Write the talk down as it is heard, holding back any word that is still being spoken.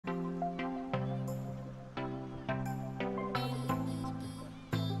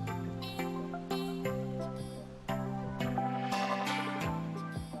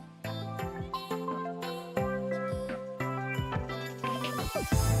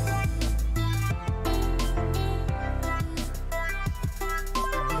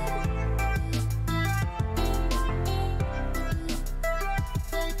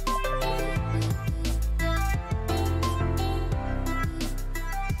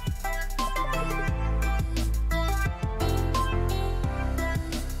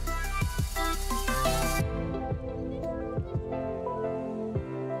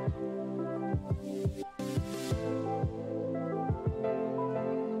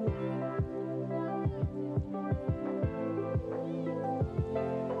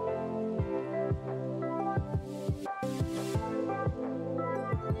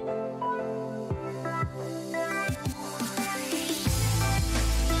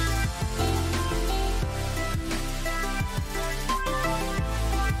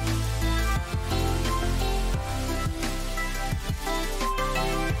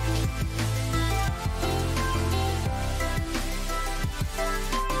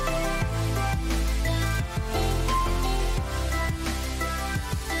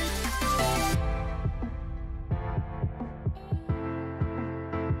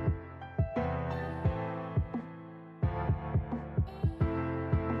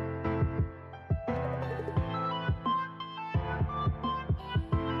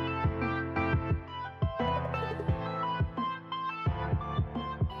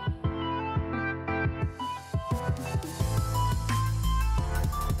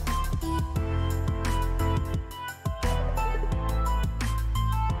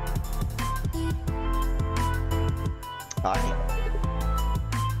Hockey.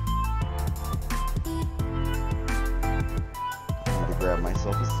 I need to grab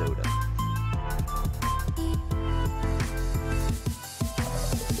myself a soda.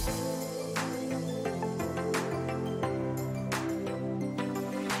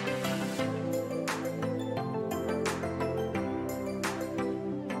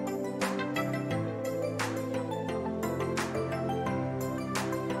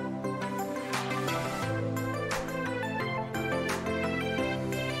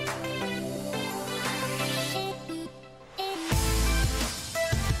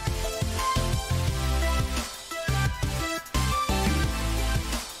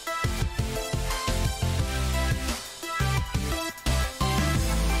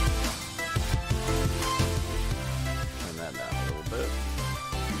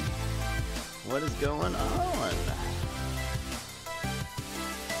 What is going on?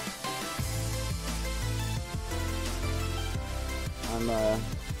 I'm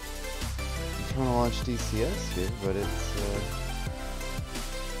trying to launch DCS here, but it's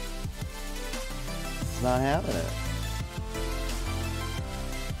not having it.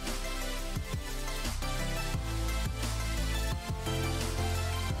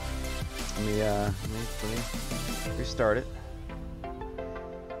 Let me restart it.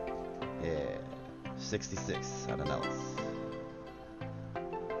 Yeah, 66 out of Nellis.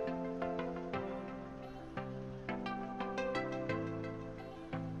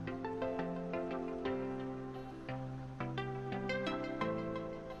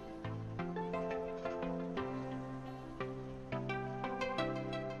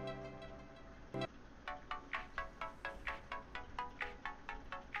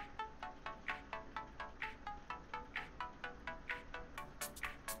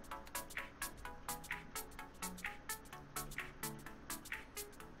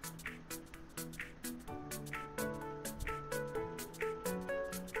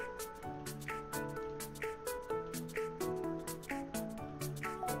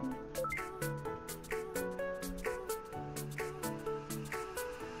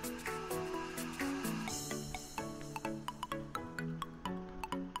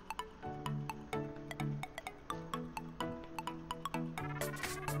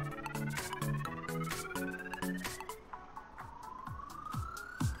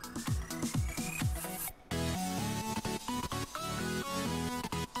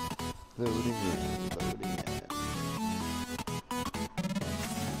 Loading in, loading in.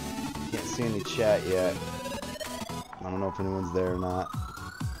 Can't see any chat yet. I don't know if anyone's there or not.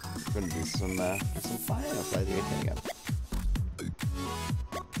 We're gonna do some flying outside the thing. I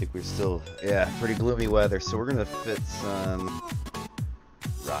think we're still, pretty gloomy weather, so we're gonna fit some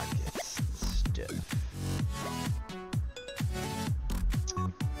rockets and stuff.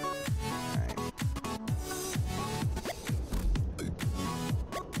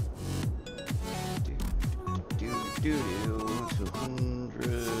 Doo-doo,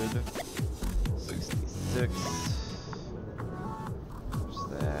 266. There's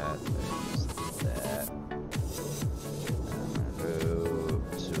that, there's that. I'm gonna go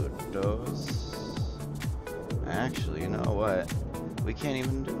to those. Actually, you know what? We can't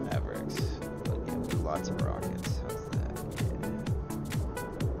even do Mavericks. But yeah, we'll do lots of rockets. How's that?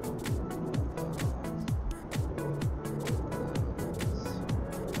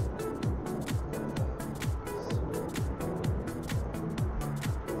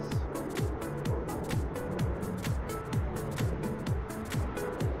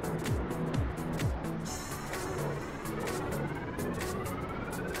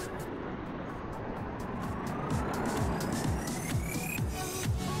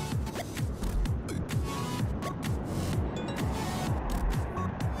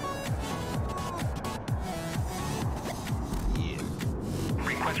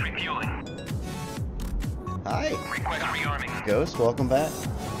 Hi. Request rearming. Ghost, welcome back.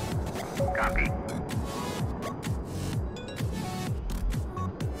 Copy.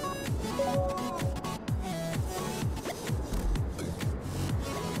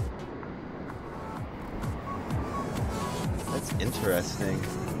 That's interesting.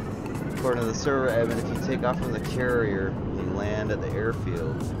 According to the server admin, if you take off from the carrier and you land at the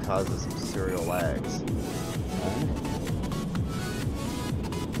airfield, it causes some serial lags.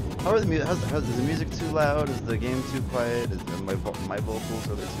 How are the is the music too loud? Is the game too quiet? Is my vocals,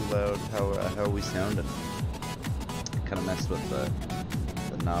 are they too loud? How are we sounding? Kind of messed with the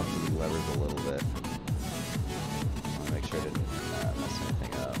knobs and the levers a little bit. I want to make sure I didn't mess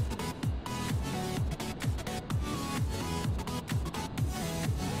anything up.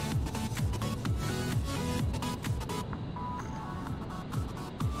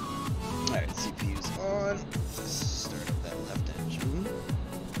 Alright, CPU's on. Start up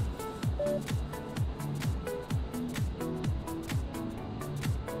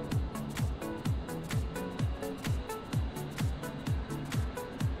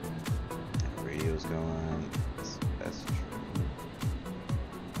going. That's true.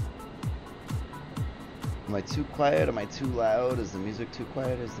 Am I too quiet? Am I too loud? Is the music too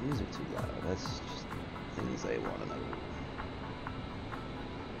quiet? Is the music too loud? That's just things I want to know.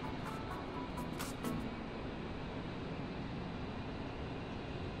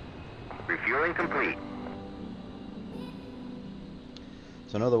 Refueling complete.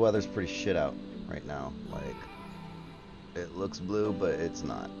 So I know the weather's pretty shit out right now. Like, it looks blue, but it's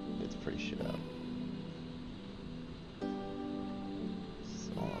not. It's pretty shit out. So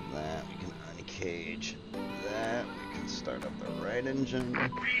all of that, we can uncage that. We can start up the right engine.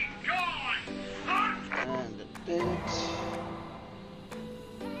 And it did.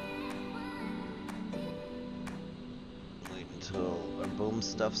 Wait until our boom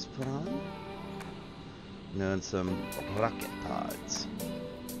stuff's put on. Doing some rocket pods.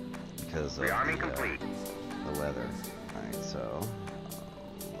 Because of Rearming complete. The weather. Alright, so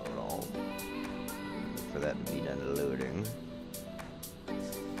load all. Wait for that to be done loading.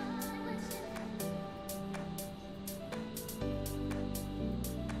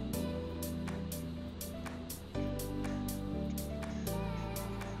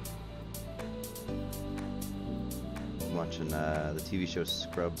 I'm watching the TV show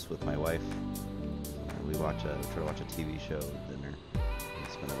Scrubs with my wife. We try to watch a TV show at dinner.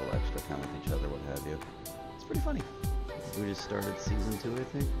 Spend a little extra time with each other, what have you. It's pretty funny. We just started season 2, I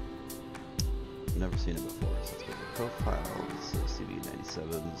think. I've never seen it before, so let's go to profiles. So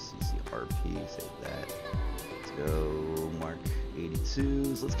CB97, CCRP, save that. Let's go Mark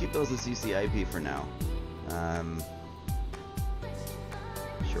 82s. Let's keep those in CCIP for now.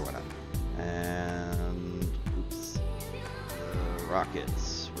 Sure, why not? And oops, the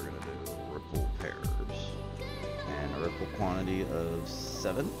rockets. We're gonna do ripple pairs. And a ripple quantity of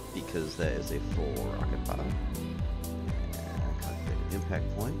 7 because that is a full rocket pod. And calculate an impact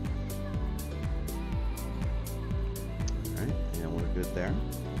point. Alright, and we're good there.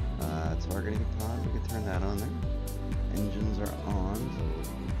 Targeting pod, we can turn that on there. Engines are on, so we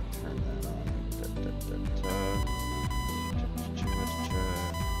can turn that on.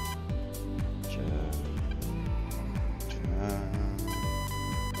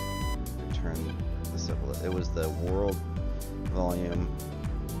 Turn this up a little. It was the world volume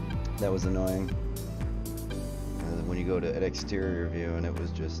that was annoying. When you go to an exterior view and it was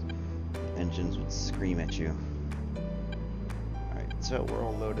just engines would scream at you. Alright, so we're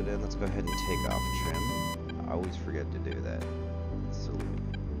all loaded in. Let's go ahead and take off trim. I always forget to do that. Silly me.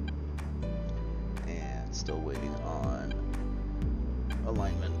 And still waiting on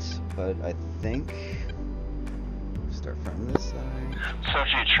alignment. But I think start from this side.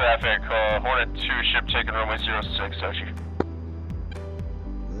 Sochi traffic, Hornet 2 ship taking runway 06, Sochi.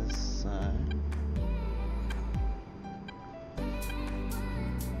 This side.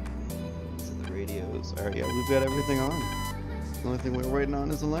 These are the radios. Alright, yeah, we've got everything on. The only thing we're waiting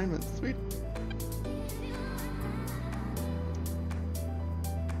on is alignment. Sweet.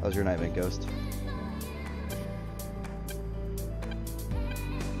 How's your night been, Ghost?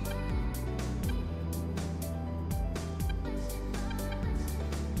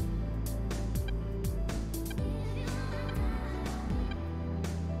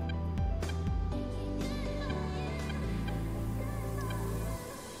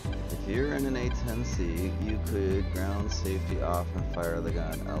 If you're in an A10C, you could ground safety off and fire the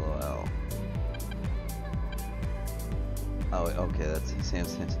gun, LOL. Oh, okay, that's Sam.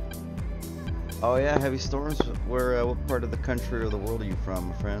 Oh yeah, heavy storms? Where, what part of the country or the world are you from,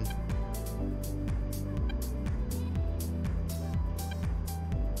 my friend?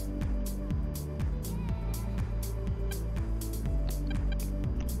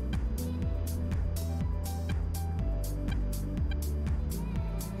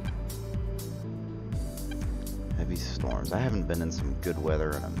 Heavy storms. I haven't been in some good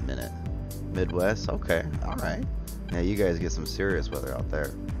weather in a minute. Midwest? Okay, alright. Yeah, you guys get some serious weather out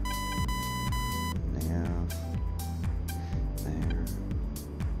there. Yeah. There.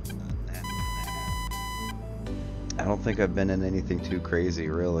 There. I don't think I've been in anything too crazy,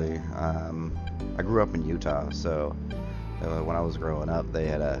 really. I grew up in Utah, so when I was growing up, they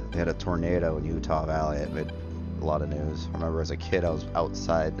had a tornado in Utah Valley. It made a lot of news. I remember as a kid, I was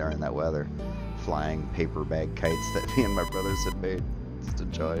outside during that weather, flying paper bag kites that me and my brothers had made. Just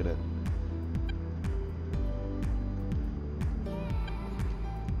enjoyed it.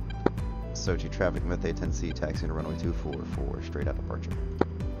 Sochi traffic, Myth A10C, taxiing to runway 244, straight out departure.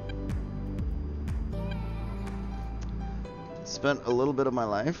 Spent a little bit of my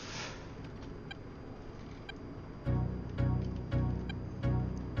life.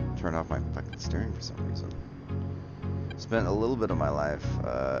 Turned off my fucking steering for some reason. Spent a little bit of my life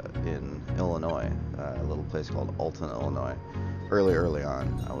in Illinois, a little place called Alton, Illinois. Early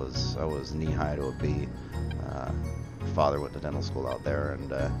on, I was knee high to a bee. Father went to dental school out there, and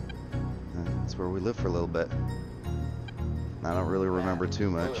that's where we lived for a little bit. I don't really remember too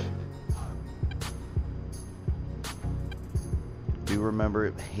much. I do remember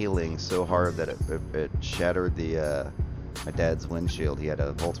it hailing so hard that it shattered my dad's windshield. He had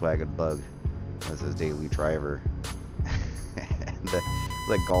a Volkswagen Bug as his daily driver. And it was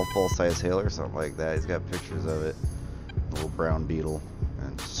like golf ball size hail or something like that. He's got pictures of it. A little brown beetle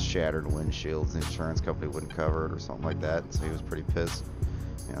and shattered windshields. The insurance company wouldn't cover it or something like that. So he was pretty pissed.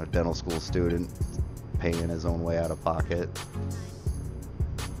 You know, dental school student paying his own way out of pocket.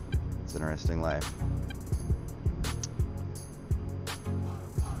 It's an interesting life.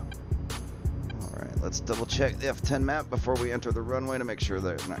 Let's double check the F10 map before we enter the runway to make sure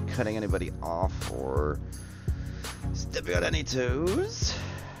that we're not cutting anybody off or stepping on any toes.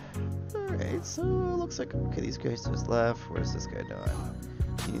 Alright, so it looks like, okay, these guys just left. Where's this guy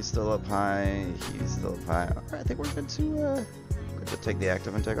doing? He's still up high. He's still up high. Alright, I think we're good to take the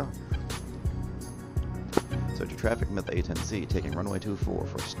active and take off. So to traffic with the A10C, taking runway 24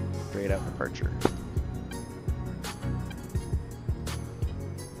 for straight out departure.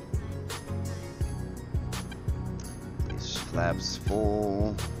 Flaps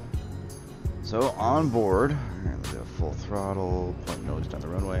full. So on board, let's do a full throttle, point nose down the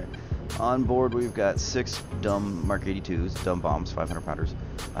runway. On board, we've got 6 dumb Mark 82s, dumb bombs, 500 pounders,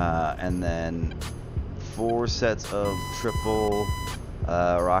 and then 4 sets of triple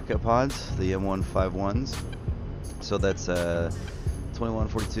rocket pods, the M151s. So that's 21,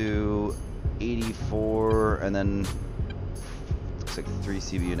 42, 84, and then looks like 3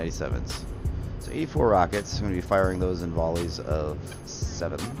 CBU 97s. So 84 rockets. I'm going to be firing those in volleys of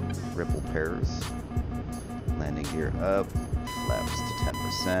 7 ripple pairs. Landing gear up, flaps to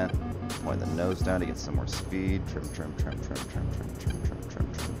 10%. Point the nose down to get some more speed. Trim, trim, trim, trim, trim, trim, trim, trim,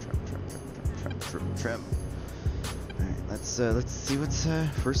 trim, trim, trim, trim, trim, trim, trim, trim. All right, let's see what's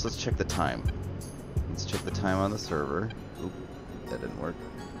first. Let's check the time. Let's check the time on the server. Oop, that didn't work.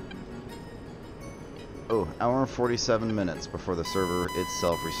 Oh, hour and 47 minutes before the server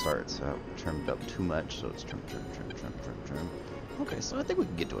itself restarts. I trimmed up too much, so it's trim, trim, trim, trim, trim, trim. Okay, so I think we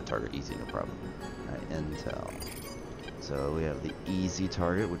can get to a target easy, no problem. Alright, intel. So we have the easy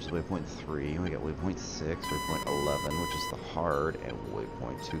target, which is waypoint 3. We got waypoint 6, waypoint 11, which is the hard, and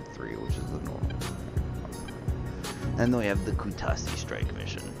waypoint 23, which is the normal. And then we have the Kutasi strike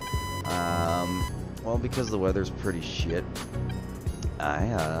mission. Well, because the weather's pretty shit,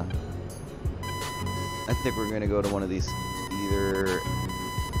 I think we're going to go to one of these, either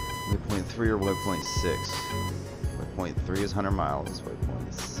waypoint 3 or waypoint 6. Waypoint 3 is 100 miles,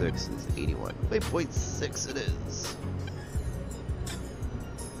 waypoint 6 is 81. Waypoint 6 it is.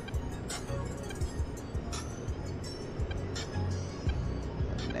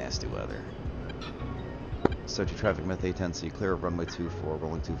 Nasty weather. Start to traffic with A10C, clear of runway 24,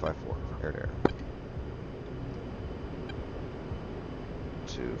 rolling 254, air to air.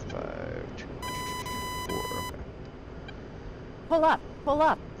 252. Okay. Pull up, pull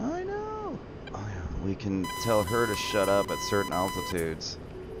up. I know. Oh, yeah. We can tell her to shut up at certain altitudes.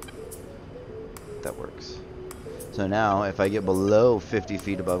 That works. So now, if I get below 50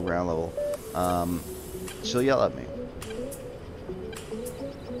 feet above ground level, she'll yell at me.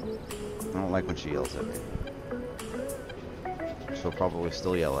 I don't like when she yells at me. She'll probably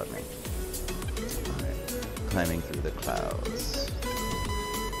still yell at me. Alright. Climbing through the clouds.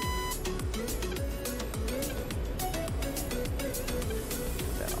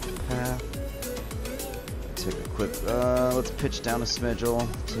 Take a quick, let's pitch down a smidgel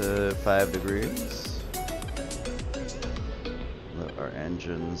to 5 degrees. Let our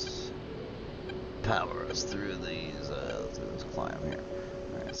engines power us through these, through this climb here.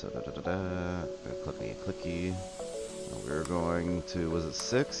 Alright, so clicky, clicky. We're going to, was it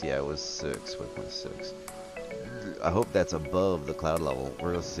 6? Yeah, it was 6, 1.6. I hope that's above the cloud level.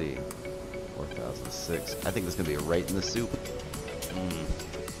 We're gonna see. 4006. I think this is gonna be right in the soup.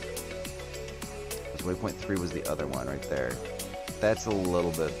 Waypoint 3 was the other one right there. That's a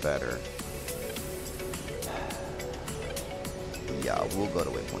little bit better. Yeah, we'll go to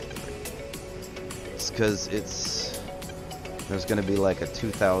waypoint 3. It's because there's going to be like a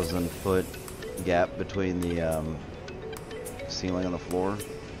 2,000 foot gap between the ceiling and the floor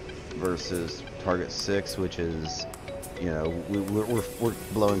versus target 6, which is, you know, we're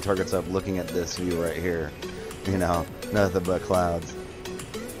blowing targets up looking at this view right here. You know, nothing but clouds.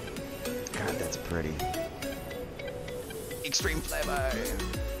 God, that's pretty. Extreme flyby.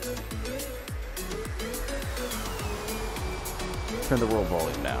 turn the world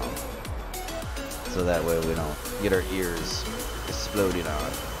volume down. So that way we don't get our ears exploding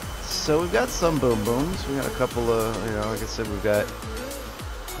on. So we've got some boom booms. We got a couple of, you know, like I said, we've got,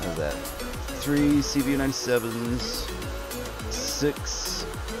 what is that? 3 CB-97s,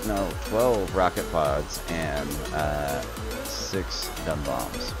 12 rocket pods, and 6 gun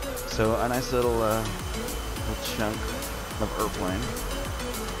bombs. So a nice little chunk of airplane.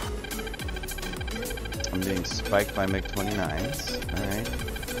 I'm being spiked by MiG-29s. Alright.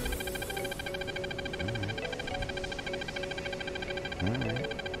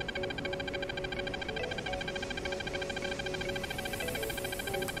 Alright.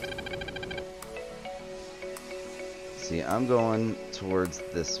 See, I'm going towards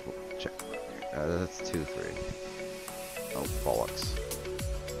this. Check. That's 2-3. Oh, bollocks.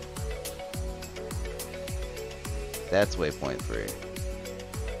 That's waypoint 3.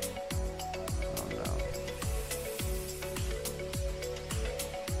 Oh no.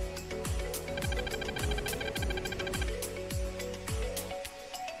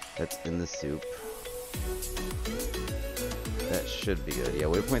 That's in the soup. That should be good. Yeah,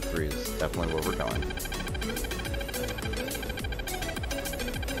 waypoint 3 is definitely where we're going.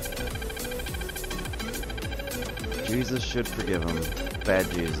 Jesus should forgive him. Bad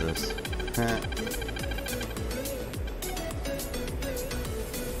Jesus.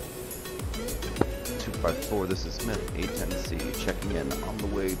 254, this is Smith, A10C, checking in on the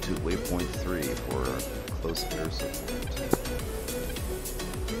way to waypoint 3 for close air support.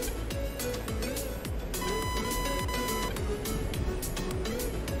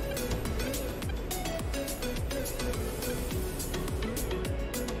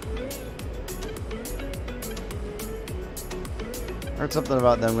 I heard something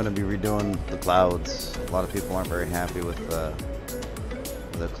about them going to be redoing the clouds. A lot of people aren't very happy with the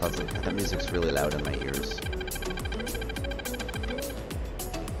clouds. That music's really loud in my ears.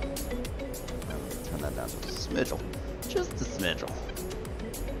 Turn that down to a smidgel. Just a smidgel.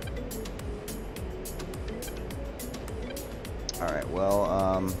 Alright,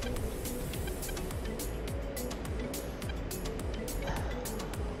 well,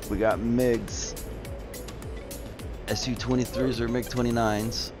 we got MiGs. Su-23s or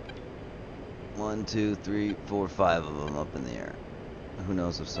MiG-29s. 1, 2, 3, 4, 5 of them up in the air. Who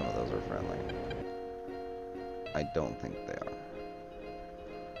knows if some of those are friendly? I don't think they are.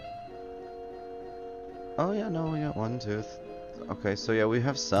 Oh yeah, no, we got 1, 2. Okay, so yeah, we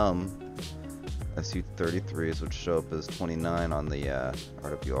have some Su-33s which show up as 29 on the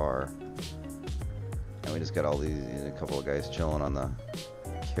RWR. And we just got all these, a couple of guys chilling on the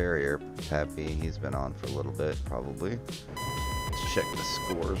carrier. Pappy, he's been on for a little bit, probably. Let's check the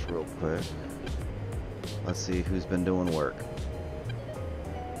scores real quick. Let's see who's been doing work.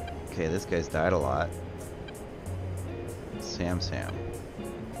 Okay, this guy's died a lot. Sam,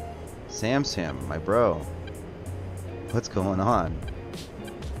 my bro. What's going on?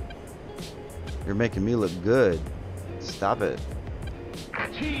 You're making me look good. Stop it.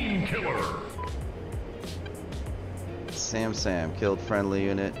 Team killer. Sam killed friendly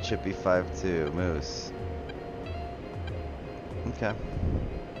unit. Chippy 5-2 Moose. Okay.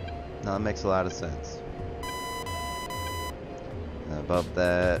 No, that makes a lot of sense. And above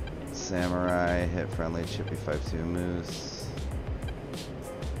that, Samurai hit friendly. Chippy 5-2 Moose.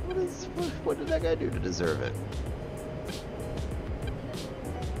 What did that guy do to deserve it?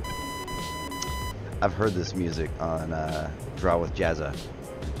 I've heard this music on Draw with Jazza.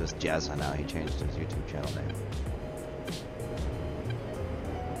 Just Jazza now. He changed his YouTube channel name.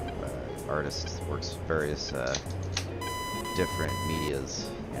 Artist works various different medias,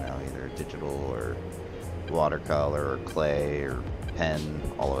 you know, either digital or watercolor or clay or pen,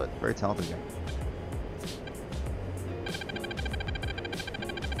 all of it. Very talented guy.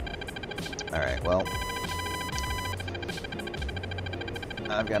 Alright, well,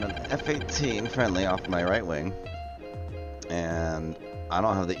 I've got an F-18 friendly off my right wing, and I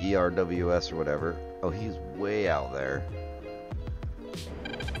don't have the ERWS or whatever. Oh, he's way out there.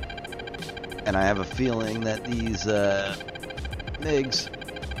 And I have a feeling that these MiGs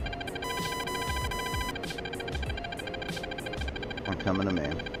are coming to me.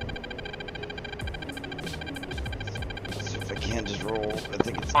 Let's see if I can't just roll. I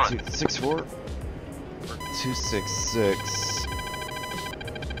think it's 264 or 266.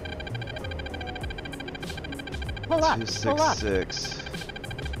 Pull up. 266.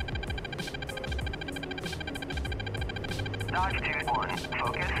 Dodge 2-1.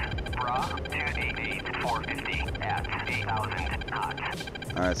 Focus. Bra 288 450 at 8,000 knots.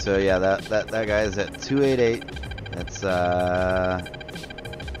 Alright, so yeah, that guy is at 288. That's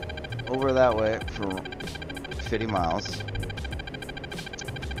over that way for 50 miles.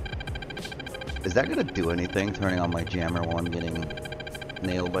 Is that gonna do anything, turning on my jammer while I'm getting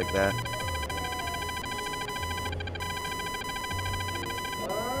nailed like that?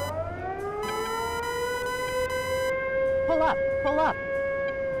 Pull up, pull up.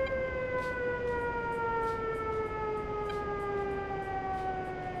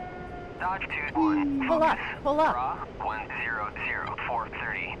 Dodge 2-1. Pull up, pull up. Bra 100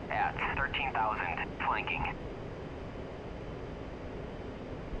 430 at 13,000 flanking.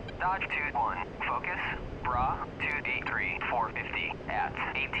 Dodge 2-1. Focus. Bra 283 450 at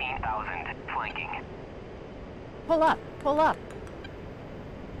 18,000 flanking. Pull up, pull up.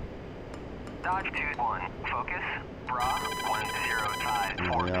 Dodge 2-1. Focus. Bra 105 Here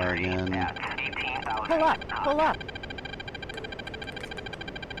we are 430 again. at 18,000 Pull up, pull up.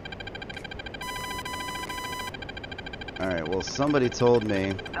 Alright, well somebody told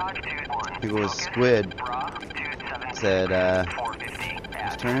me, Dodge 2-1. People with Focus. squid Bra 276 said, 450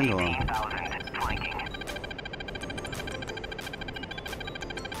 at turn into 'em. 18,000 flanking.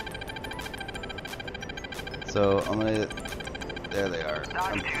 so I'm gonna, there they are.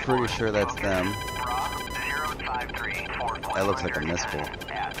 I'm pretty sure that's them. That looks like a missile.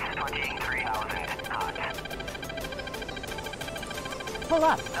 At 23,000 knots. Pull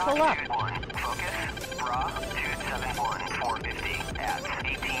up, pull up. Dodge 2-1. Focus. Bra 271 450 at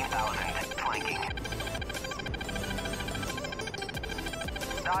 18,000 flanking.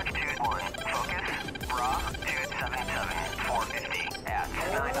 Dodge 2-1. Focus. Bra 277 450 at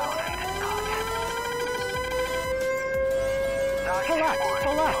 9,000 knots. Dodge Pull up, 2-1.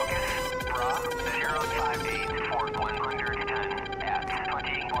 pull up. Focus. Bra 058 for 110 at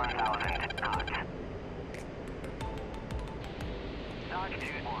 21,000 knots. Dodge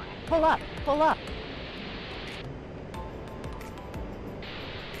 2-1. Pull up, pull up.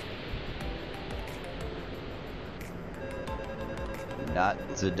 Not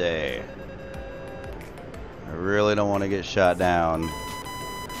today. I really don't want to get shot down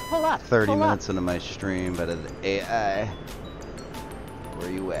Pull up, 30 pull minutes up. into my stream by the AI. Where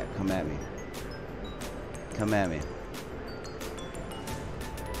you at? Come at me. Come at me.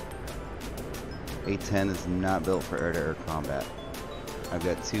 A10 is not built for air-to-air combat. I've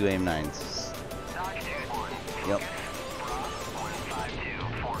got two AIM-9s. Dodge 2-1. Yep. Bra 152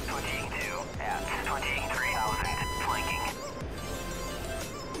 422 at 23,000 flanking.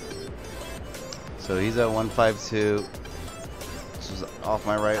 So he's at 152. This is off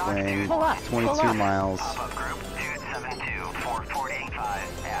my right wing. Pull up, pull 22 up. miles. Pop-up group 272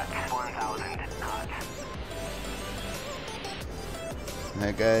 445 at 1,000 knots.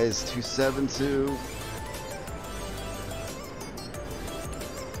 That guy's 272.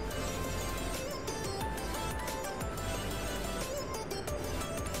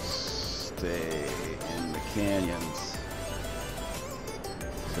 Stay in the canyons.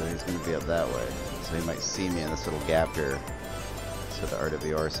 So he's going to be up that way. So he might see me in this little gap here. That's what the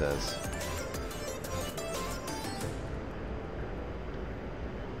RWR says.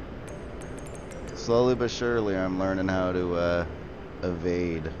 Slowly but surely, I'm learning how to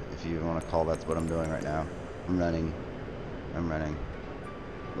evade, if you want to call that's what I'm doing right now. I'm running. I'm running.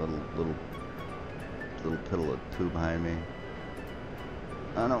 Little piddle of poo behind me.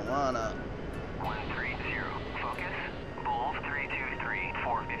 I don't wanna. 130. Focus. Bull 323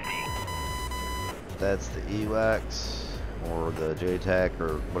 450. That's the EWAX or the JTAC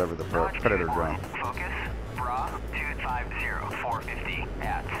or whatever the Dodge Predator 2-1. drone. Focus. Bra 250 450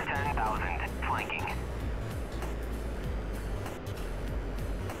 at 10,000 flanking.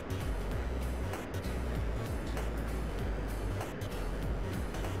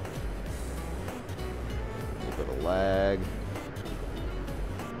 A little bit of lag.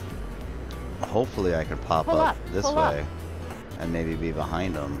 Hopefully I can pop Pull up up, this pull up. way and maybe be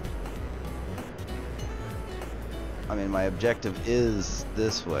behind them. I mean, my objective is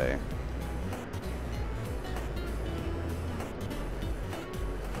this way.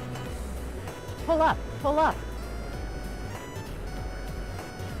 Pull up, pull up.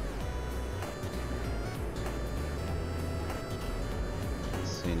 Don't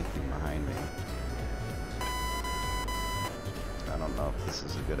see anything behind me. I don't know if this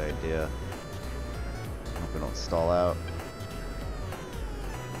is a good idea. Hope I don't stall out.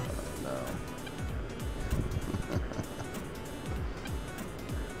 No.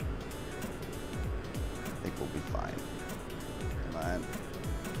 I think we'll be fine. Come on.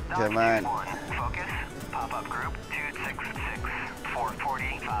 Come on. Dodge 2-1. Focus. Pop-up group 266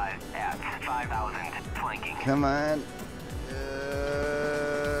 445 at 5,000 flanking. Come on.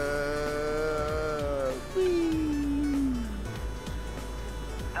 Whee.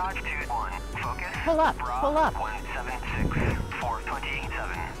 Dodge 2-1. Focus. Pull up, Bra pull up. 176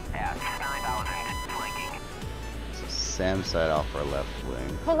 427 at 9,000 flanking. So Sam side off our left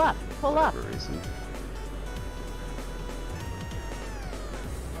wing. Pull up. Pull up. For whatever reason.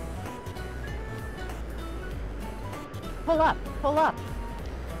 Pull up. Pull up.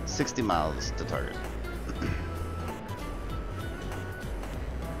 60 miles to target.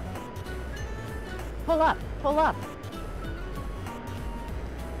 Pull up. Pull up.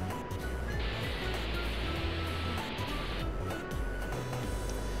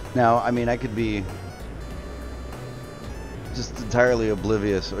 Now, I mean, I could be just entirely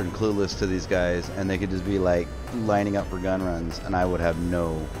oblivious or clueless to these guys, and they could just be like lining up for gun runs, and I would have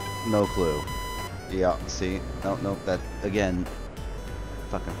no clue. Yeah, see? Nope, that, again,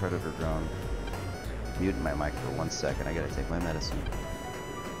 fucking predator drone. Muting my mic for 1 second, I gotta take my medicine.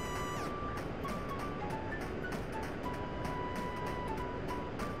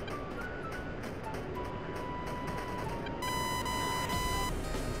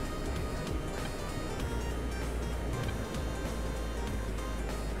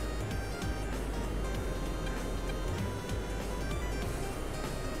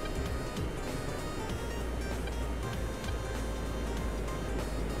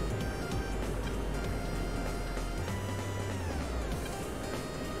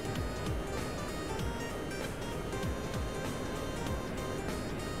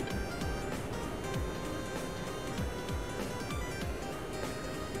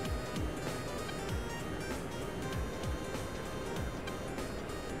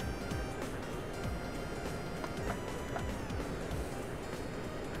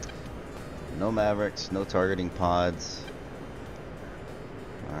 No Mavericks, no targeting pods.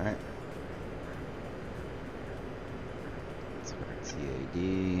 Alright. Let's go to TAD.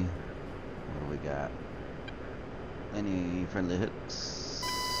 What do we got? Any friendly hits?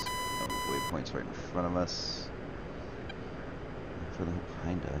 No waypoints right in front of us. Further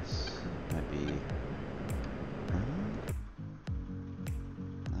behind us. Might be.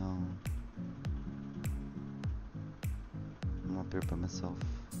 No. I'm up here by myself.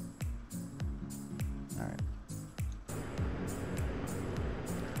 Alright.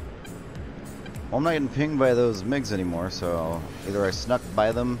 Well, I'm not getting pinged by those MiGs anymore, so either I snuck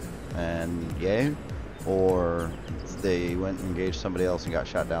by them and yay, or they went and engaged somebody else and got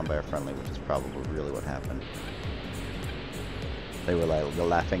shot down by a friendly, which is probably really what happened. They were like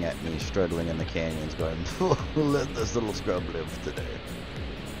laughing at me struggling in the canyons going, let this little scrub live today.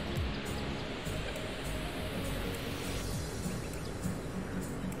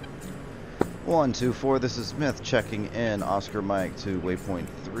 One, 2, 4, this is Smith checking in. Oscar Mike to waypoint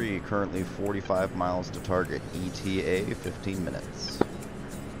 3, currently 45 miles to target. ETA 15 minutes.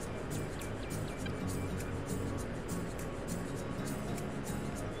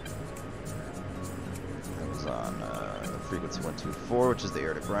 That was on frequency 124, which is the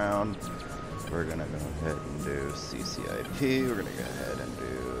air to ground. We're gonna go ahead and do CCIP. We're gonna go ahead and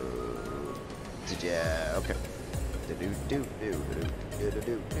do, yeah, okay.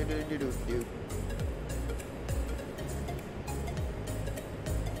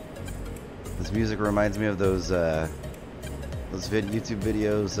 This music reminds me of those YouTube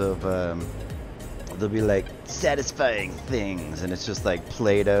videos of they'll be like satisfying things, and it's just like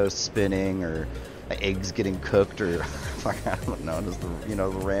Play-Doh spinning or like eggs getting cooked or I don't know, just the the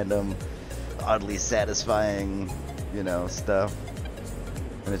random oddly satisfying stuff,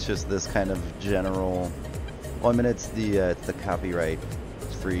 and it's just this kind of general. Well, I mean, it's the copyright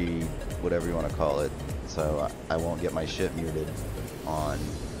free, whatever you want to call it, so I won't get my shit muted on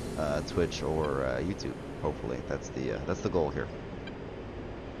Twitch or YouTube. Hopefully, that's the goal here.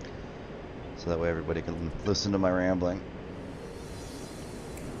 So that way everybody can listen to my rambling.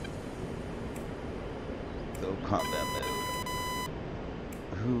 Go combat mode.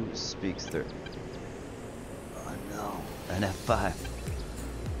 Who speaks there? Oh no, an F5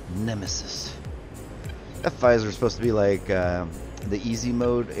 Nemesis. F5s are supposed to be like the easy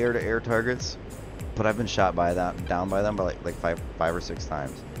mode air-to-air targets, but I've been shot by down by them by like five or six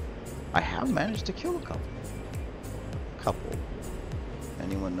times. I have managed to kill a couple.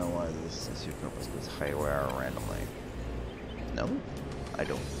 Anyone know why this SU compass goes haywire randomly? No, I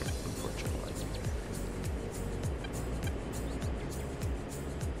don't, unfortunately.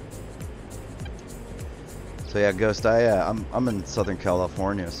 So yeah, Ghost, I'm in Southern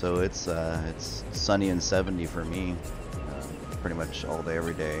California, so it's sunny and 70 for me, pretty much all day,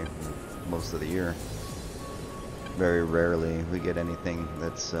 every day, most of the year. Very rarely we get anything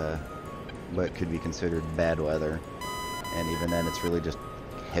that's what could be considered bad weather, and even then, it's really just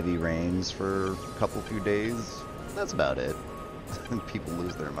heavy rains for a few days. That's about it. People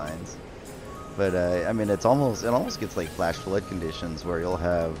lose their minds. But I mean, it almost gets like flash flood conditions where you'll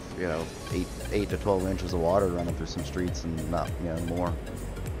have, you know, 8 to 12 inches of water running through some streets and not, you know, more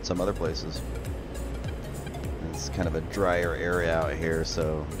some other places. It's kind of a drier area out here,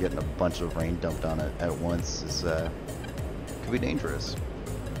 so getting a bunch of rain dumped on it at once is could be dangerous.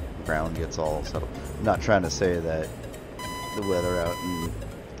 Ground gets all settled. I'm not trying to say that the weather out in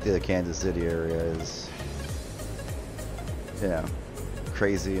the Kansas City area is, you know,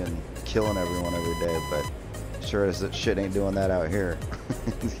 crazy and killing everyone every day, but sure as that shit ain't doing that out here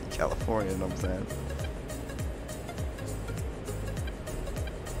in California, you know what I'm saying?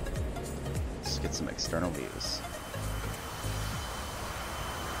 Let's get some external views.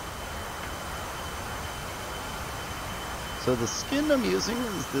 So the skin I'm using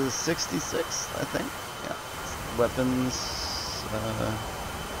is the 66, I think. Yeah. Weapons,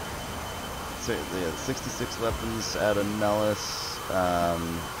 so yeah, 66 weapons out of Nellis.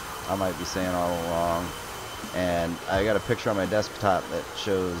 I might be saying all wrong. And I got a picture on my desktop that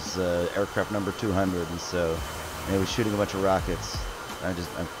shows aircraft number 200, and so it was shooting a bunch of rockets. I'm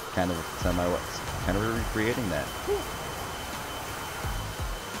kind of recreating that.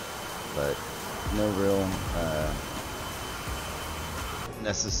 But no real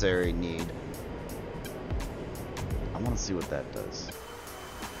necessary need. I want to see what that does.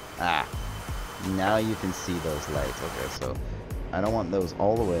 Ah, now you can see those lights. Okay, so I don't want those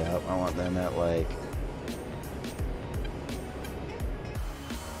all the way up. I want them at like,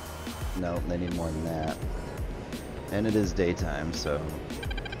 no, they need more than that. And it is daytime, so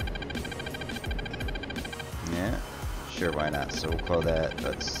yeah, sure, why not? So we'll call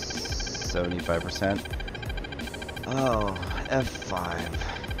that's 75%. Oh, F5.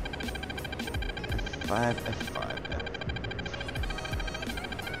 F5, F5.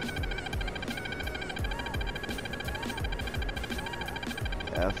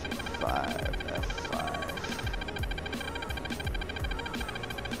 F5, F5.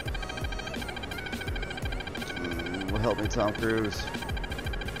 Will help me, Tom Cruise.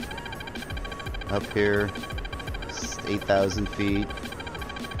 Up here, 8,000 feet.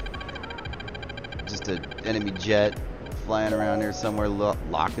 Just an enemy jet flying around here somewhere,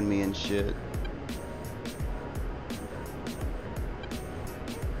 locking me and shit.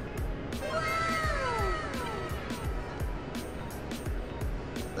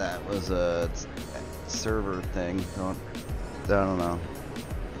 That was a server thing. I don't know.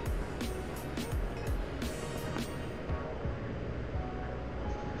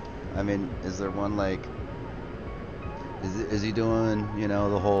 I mean, is there one like? Is he doing, you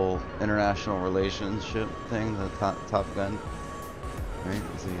know, the whole international relationship thing, the Top Gun? Right?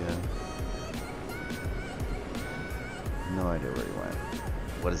 Is he? No idea where he went.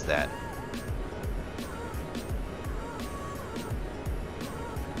 What is that?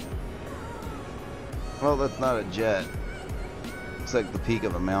 Well, that's not a jet. Looks like the peak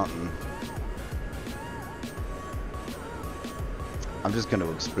of a mountain. I'm just gonna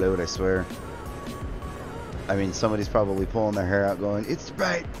explode, I swear. I mean, somebody's probably pulling their hair out going, it's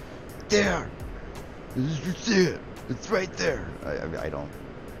right there! You see it! It's right there! I don't.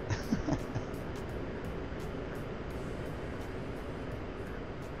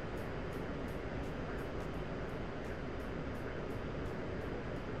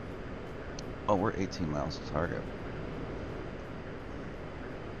 Oh, we're 18 miles to target.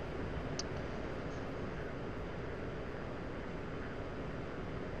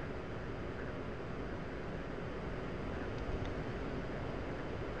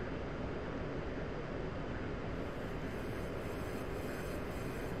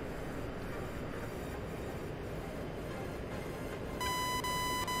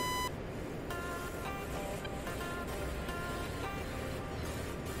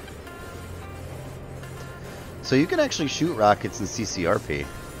 So you can actually shoot rockets in CCRP.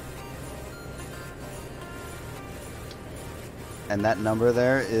 And that number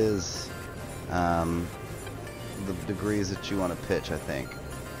there is the degrees that you want to pitch, I think.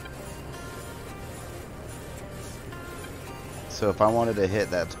 So if I wanted to hit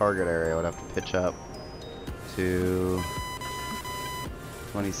that target area, I would have to pitch up to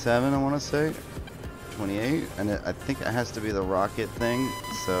 27, I want to say. 28. And I think it has to be the rocket thing,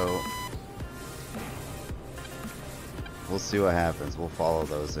 so we'll see what happens. We'll follow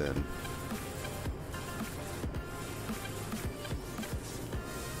those in.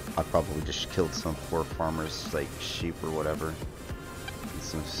 I probably just killed some poor farmer's like sheep or whatever. Get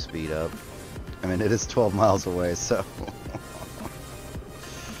some speed up. I mean, it is 12 miles away, so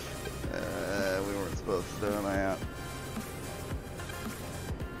we weren't supposed to throw that out.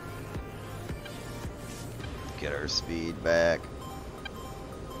 Get our speed back.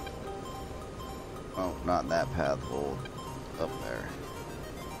 Oh, not that path. Hold up there.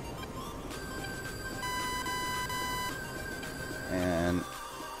 And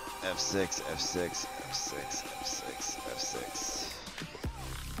F6, F6, F6, F6, F6.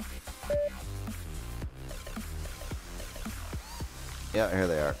 Yeah, here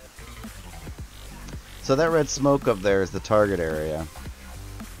they are. So that red smoke up there is the target area.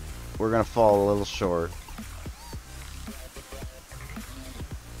 We're gonna fall a little short.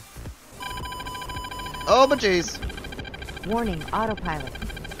 Oh, but jeez. Warning, autopilot.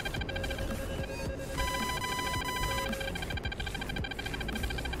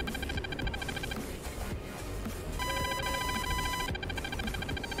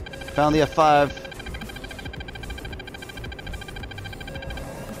 Found the F5.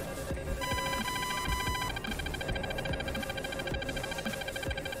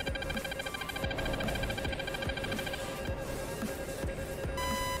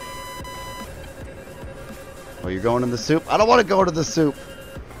 Oh, you're going in the soup? I don't want to go to the soup.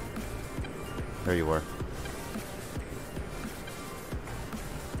 There you were.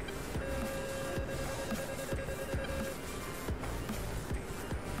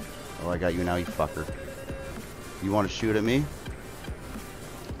 Oh, I got you now, you fucker. You want to shoot at me?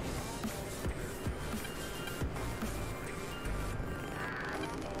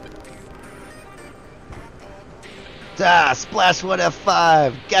 Ah, splash 1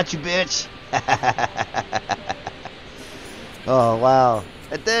 F5. Got you, bitch. Oh, wow.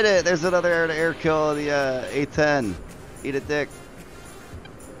 I did it. There's another air-to-air kill of the A10. Eat a dick.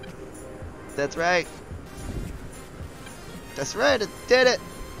 That's right. That's right. I did it.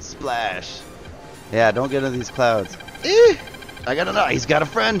 Splash. Yeah, don't get into these clouds. I gotta know. He's got a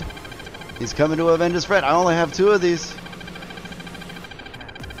friend. He's coming to avenge his friend. I only have 2 of these.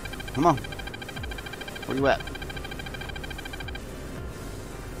 Come on. Where you at?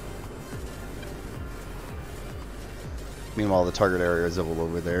 Meanwhile, the target area is all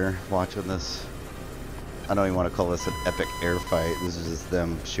over there watching this. I don't even want to call this an epic air fight. This is just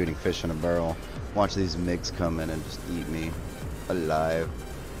them shooting fish in a barrel. Watch these MiGs come in and just eat me alive.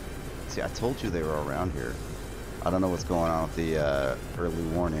 See, I told you they were around here. I don't know what's going on with the early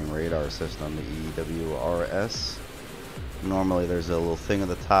warning radar system, the EWRS. Normally there's a little thing at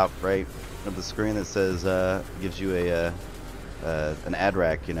the top right of the screen that says, gives you an ad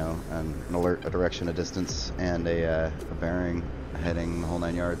rack, you know, an alert, a direction, a distance, and a bearing, a heading, the whole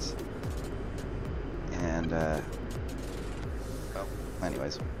 9 yards. And, oh,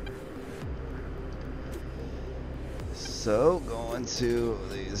 anyways. So, going to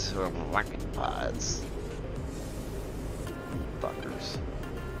these rocket pods. Fuckers.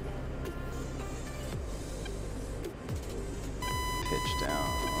 Pitch down.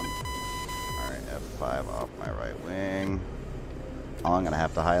 Alright, F5 off my right wing. Oh, I'm gonna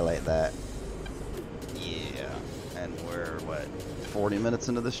have to highlight that. Yeah. And we're, what, 40 minutes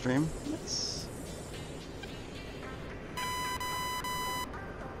into the stream? Yes.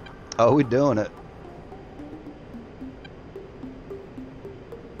 Oh, we doing it.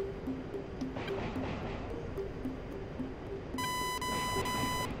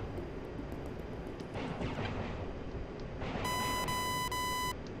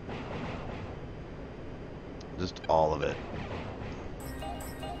 Just all of it.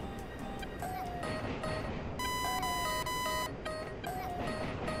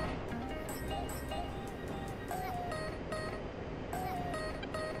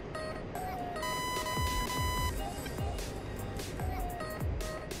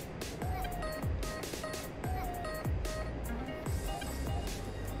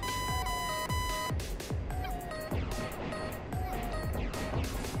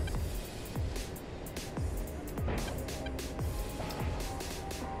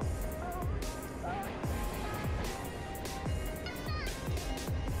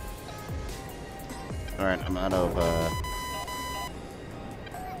 Alright, I'm out of,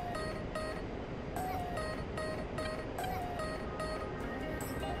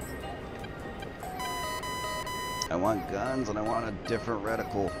 I want guns and I want a different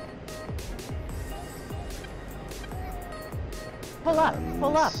reticle. Pull up,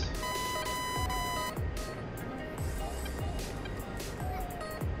 pull up.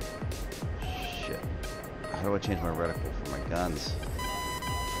 Shit. How do I change my reticle for my guns?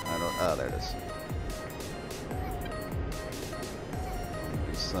 I don't, oh, there it is.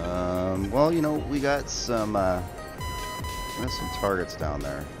 Well, you know, we got some targets down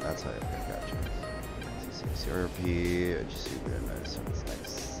there. That's how I got you. CRP, it's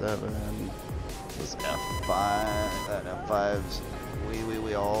 97. This F5, that F5's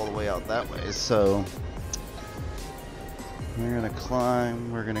way all the way out that way. So We're gonna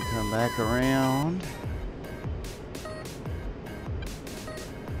climb, we're gonna come back around.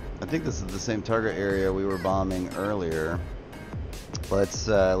 I think this is the same target area we were bombing earlier.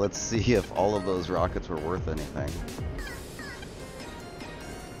 Let's see if all of those rockets were worth anything.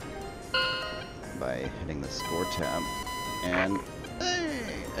 By hitting the score tab. And hey,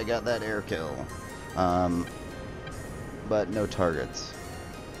 I got that air kill. But no targets.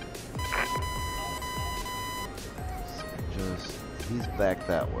 So he's back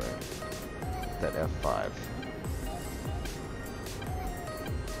that way. That F5.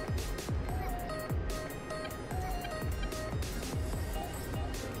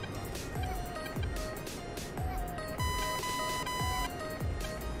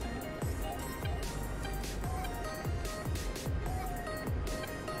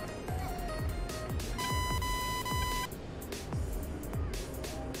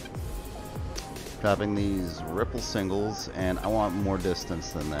 Dropping these ripple singles, and I want more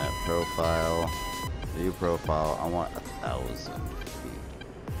distance than that. Profile, view profile, I want 1,000 feet.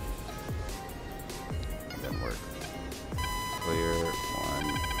 Didn't work. Clear,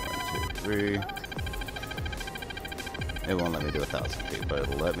 1, 2, 3. It won't let me do 1,000 feet, but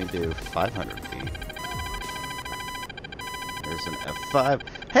it'll let me do 500 feet. There's an F5.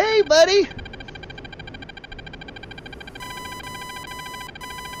 Hey, buddy!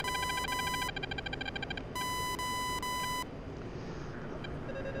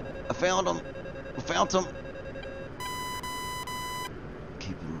 Found him. Found him.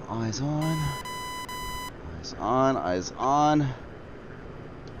 Keeping eyes on. Eyes on. Eyes on.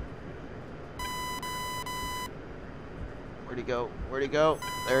 Where'd he go? Where'd he go?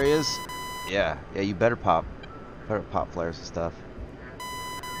 There he is. Yeah. Yeah, you better pop. Better pop flares and stuff.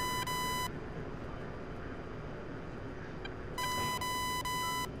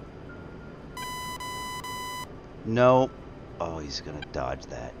 Nope. Oh, he's gonna dodge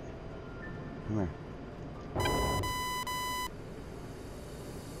that. Come here.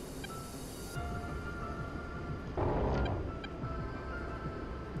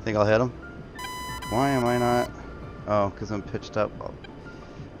 Think I'll hit him? Why am I not? Oh, because I'm pitched up. Oh,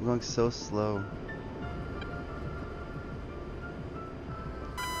 I'm going so slow.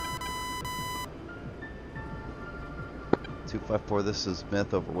 .254, this is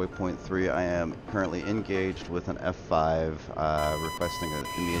Smith over waypoint 3. I am currently engaged with an F5 requesting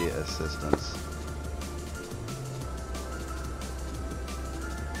immediate assistance.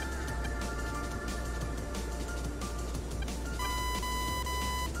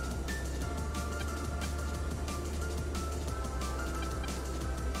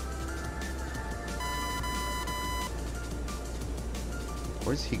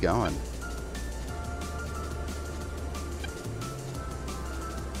 Where's he going?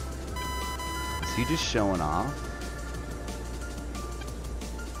 Is he just showing off?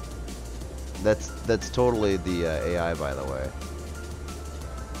 That's totally the AI, by the way.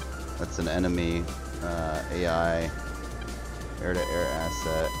 That's an enemy AI air-to-air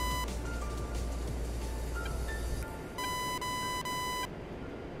asset.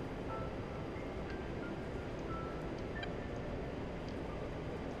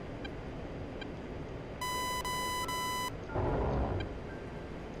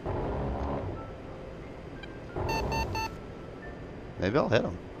 Maybe I'll hit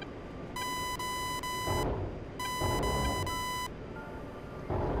him.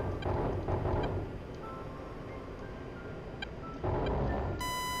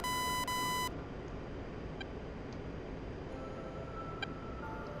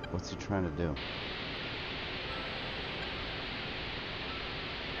 What's he trying to do?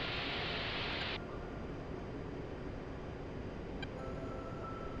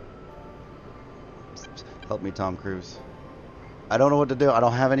 Help me, Tom Cruise. I don't know what to do. I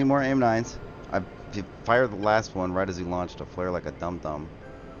don't have any more AIM-9s. I fired the last one right as he launched a flare like a dum-dum.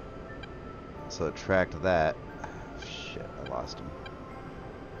 So it tracked that. Shit, I lost him.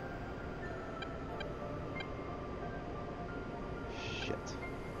 Shit.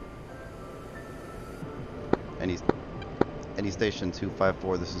 Any station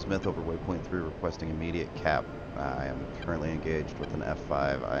 254, this is Smith over waypoint 3 requesting immediate cap. I am currently engaged with an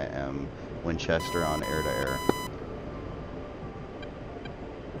F5. I am Winchester on air-to-air.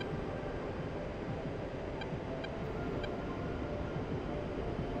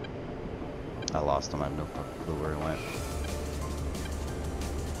 I lost him. I have no fucking clue where he went.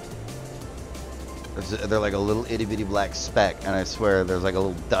 They're like a little itty bitty black speck, and I swear there's like a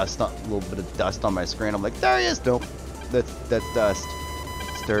little bit of dust on my screen. I'm like, there he is. Nope, that's dust.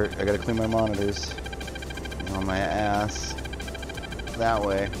 It's dirt. I gotta clean my monitors. I'm on my ass. That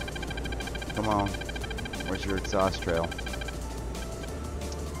way. Come on. Where's your exhaust trail?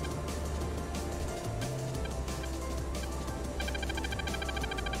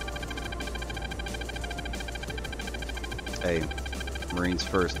 Hey, Marines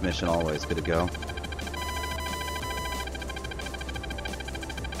first, mission always. Good to go.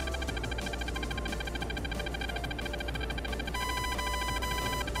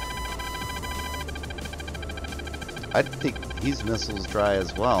 I think he's missiles dry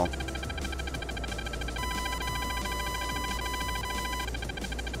as well.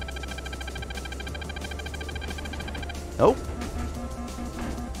 Nope.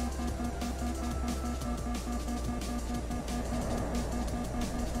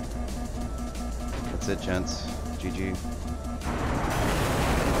 That's it, gents. GG.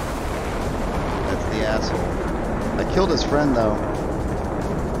 That's the asshole. I killed his friend, though.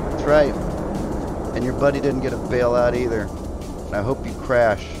 That's right. And your buddy didn't get a bailout either. And I hope you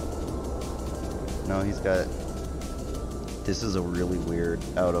crash. No, he's got... This is a really weird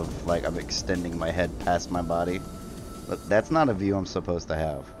out of, like, I'm extending my head past my body. But that's not a view I'm supposed to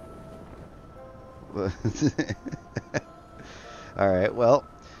have. Alright, well.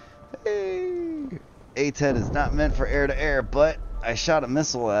 Hey. A10 is not meant for air-to-air, but I shot a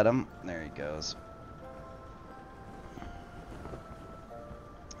missile at him. There he goes.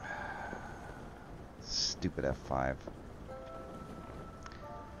 Stupid F5.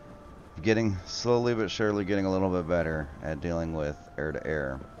 Getting slowly but surely getting a little bit better at dealing with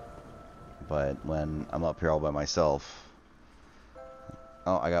air-to-air. But when I'm up here all by myself...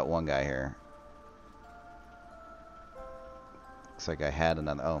 Oh, I got one guy here. Looks like I had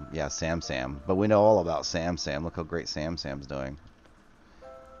another... Oh, yeah, Sam. But we know all about Sam. Look how great Sam's doing.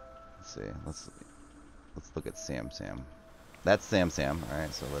 Let's see. Let's look at Sam. That's Sam.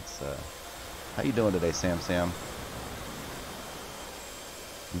 Alright, so let's... How you doing today, Sam?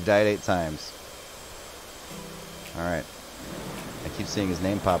 You've died 8 times. Alright. I keep seeing his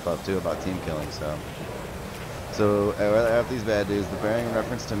name pop up, too, about team killing, so... So, I'd rather have these bad dudes, the bearing in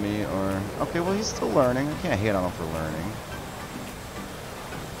reference to me, or... Okay, well, he's still learning. I can't hate on him for learning.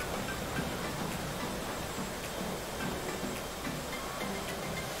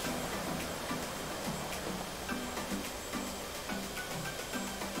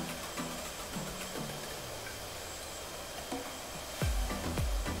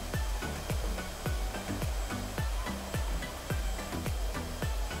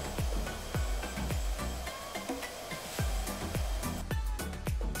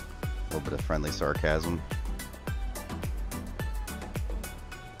 A little bit of friendly sarcasm.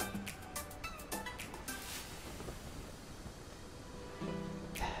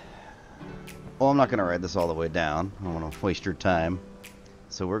 Well, I'm not going to ride this all the way down. I don't want to waste your time.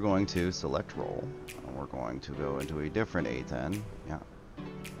 So we're going to select roll. And we're going to go into a different A10. Yeah.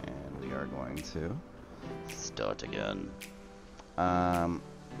 And we are going to start again. I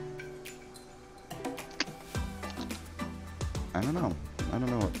don't know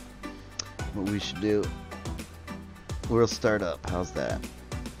what we should do. We'll start up. How's that?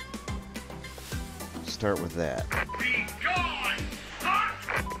 Start with that.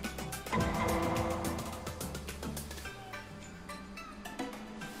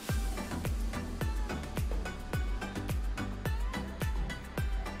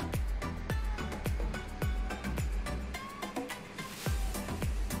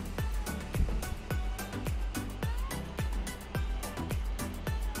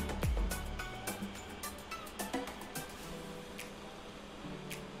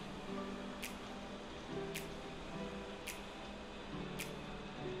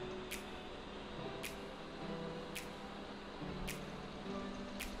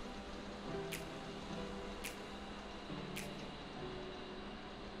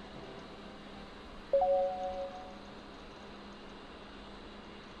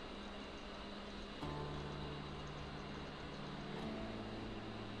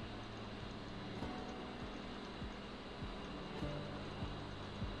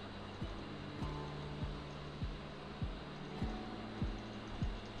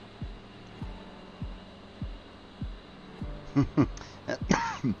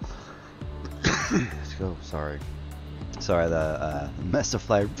 Let's go. Sorry, the Mesa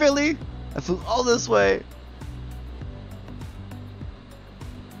fly. Really? I flew all this way.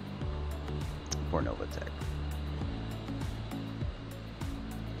 Poor Novatech.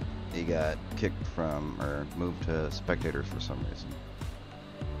 He got kicked from, or moved to spectators for some reason.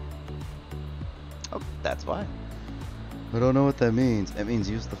 Oh, that's why. I don't know what that means. It means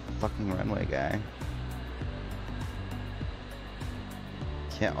use the fucking runway, guy.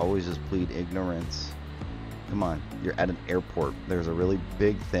 Can't always just plead ignorance. Come on, you're at an airport. There's a really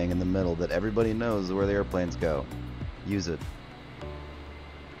big thing in the middle that everybody knows where the airplanes go. Use it.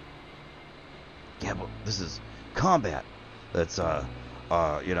 Yeah, but this is combat. That's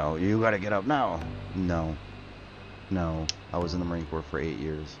you know, you gotta get up now. No. No, I was in the Marine Corps for 8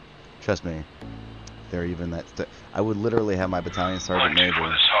 years. Trust me, they're even that. I would literally have my battalion sergeant major. 1-2 for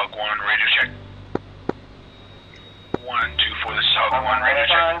this Hog 1, radio check. 1-2 for this Hog 1, radio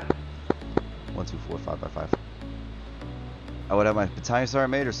check. 124-5x5. I would have my battalion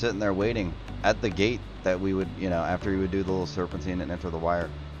sergeant major sitting there waiting at the gate that we would, you know, after he would do the little serpentine and enter the wire,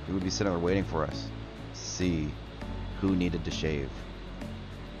 he would be sitting there waiting for us to see who needed to shave.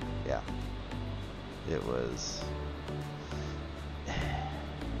 Yeah. It was...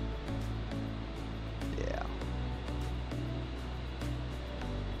 yeah.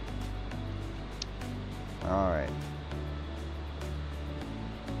 Alright.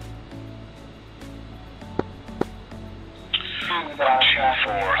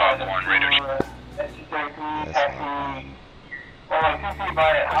 For Hog 1, radio check. Yes,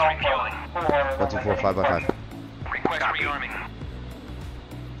 124-5x5. Request rearming.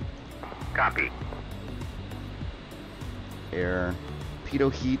 Copy. Air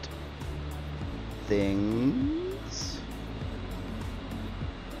pedo heat things.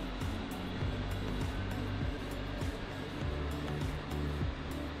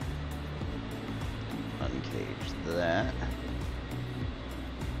 Uncage that.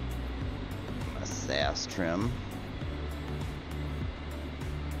 A sass trim.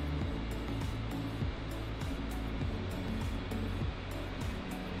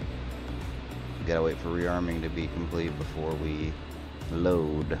 Gotta wait for rearming to be complete before we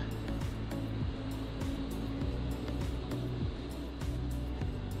load.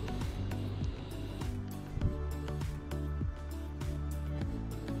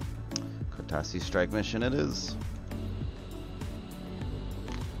 Kotasi strike mission it is.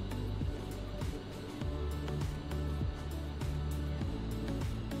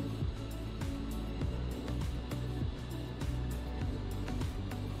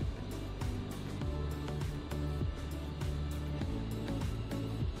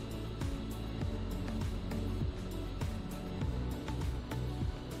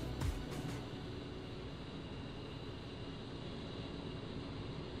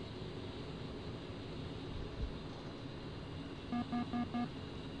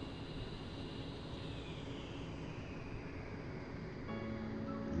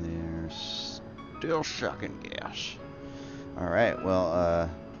 They're still sucking gas. Alright, well,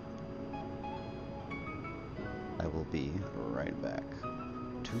 I will be right back.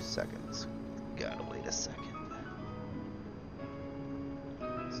 2 seconds. Gotta wait a second.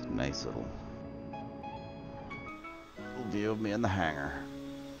 It's a nice little view of me in the hangar.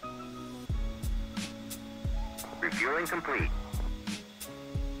 Refueling complete.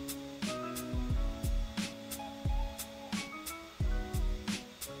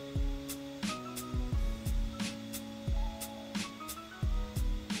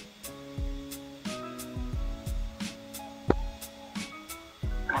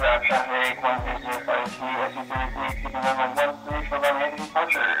 Ground traffic 13053, SU33, keeping runway 13 for runway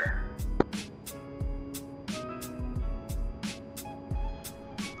departure.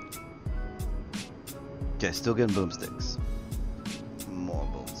 Okay, still getting boomsticks. More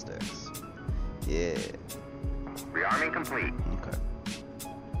boomsticks. Yeah. Rearming complete. Okay.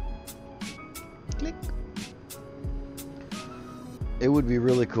 Click. It would be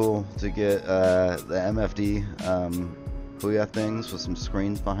really cool to get the MFD Booyah things with some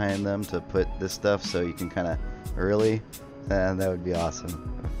screens behind them to put this stuff so you can kind of really. That would be awesome.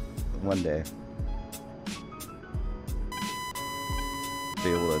 One day. Be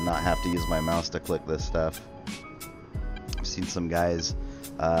able to not have to use my mouse to click this stuff. I've seen some guys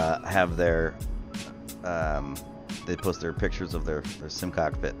have their they post their pictures of their sim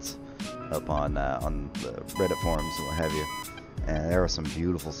cockpits up on the Reddit forums and what have you, and there are some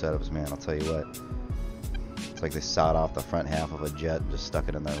beautiful setups, man. I'll tell you what, it's like they sawed off the front half of a jet and just stuck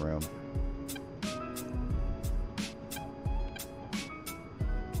it in their room.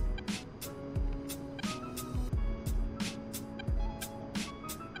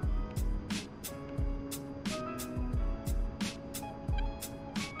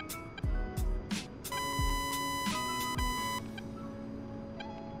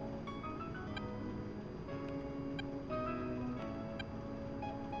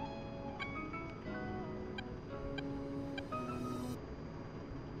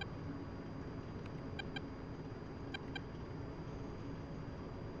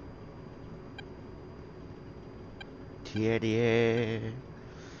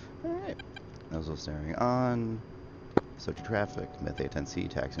 Alright. Nozzle steering on. Subject traffic. Myth A10C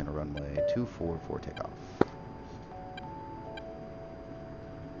taxiing to runway 24 for takeoff.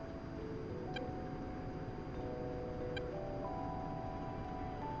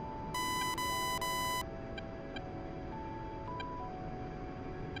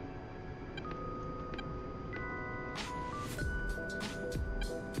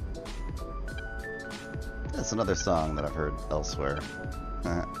 That's another song that I've heard elsewhere.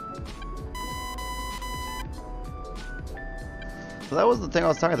 So that was the thing I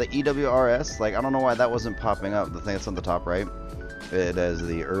was talking about, the EWRS. Like, I don't know why that wasn't popping up. The thing that's on the top right, it has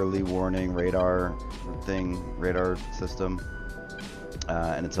the early warning radar thing, radar system.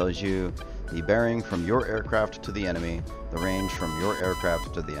 And it tells you the bearing from your aircraft to the enemy, the range from your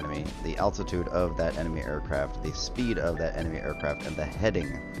aircraft to the enemy, the altitude of that enemy aircraft, the speed of that enemy aircraft, and the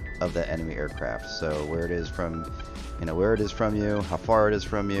heading of that enemy aircraft. So where it is from, where it is from you, how far it is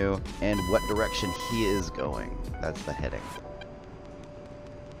from you, and what direction he is going. That's the heading.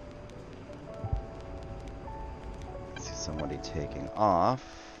 I see somebody taking off.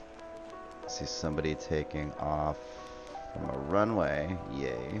 I see somebody taking off from a runway.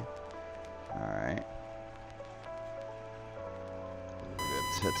 Yay. Alright. We're good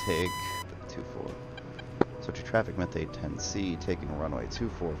to take the 24. So to traffic with A10C, taking runway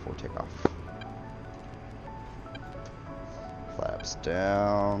 24 for takeoff. Flaps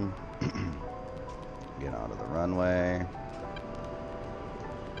down. Get onto the runway.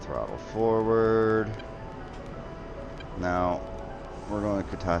 Throttle forward. Now, we're going to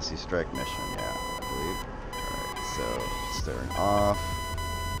Katasi strike mission, yeah, I believe. Alright, so steering off.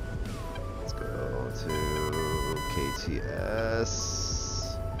 Let's go to KTS.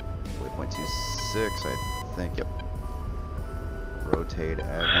 Waypoint 26, I think, yep. Rotate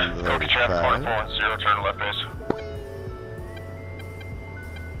at 135. 440, turn left base.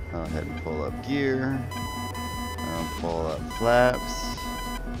 Go ahead and pull up gear. Pull up flaps.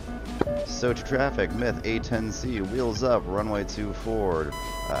 So to traffic, Myth A10C, wheels up, runway 24,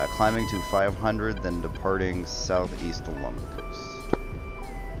 climbing to 500, then departing southeast along the coast.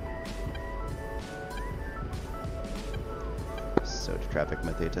 So to traffic,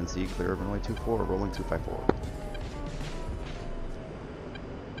 Myth A10C, clear runway 24, rolling 254.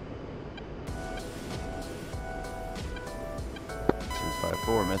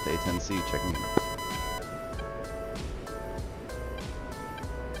 Myth A10C, checking in.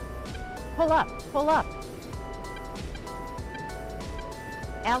 Pull up, pull up.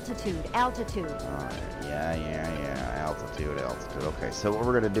 Altitude, altitude. Alright, yeah. Altitude. Okay, so what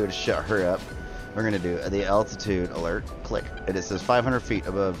we're gonna do to shut her up, we're gonna do the altitude alert, click, and it says 500 feet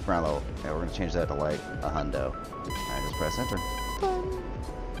above ground level. Okay, we're gonna change that to like a hundo. And just press enter. Done.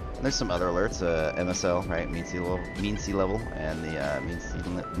 There's some other alerts, MSL, right, mean sea level, and the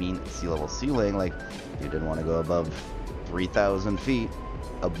mean sea level ceiling. Like, if you didn't want to go above 3,000 feet,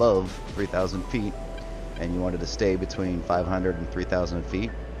 and you wanted to stay between 500 and 3,000 feet,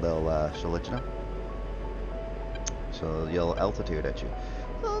 she'll let you know. She'll yell altitude at you.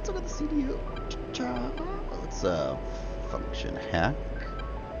 Oh, let's look at the CDU. Let's function hack.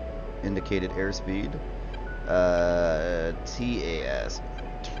 Indicated airspeed. TAS.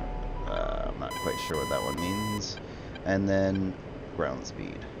 I'm not quite sure what that one means. And then ground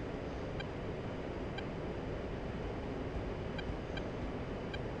speed.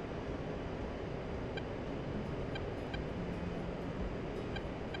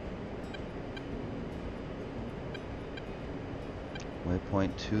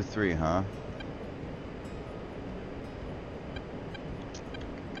 Waypoint 23, huh?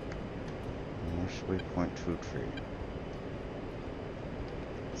 Where's waypoint 23?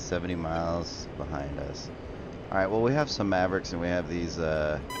 70 miles behind us. Alright, well, we have some Mavericks and we have these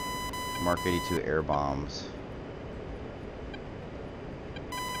Mark 82 air bombs.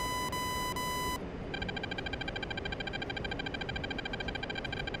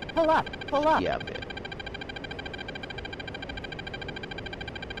 Pull up, pull up. Yeah, bit.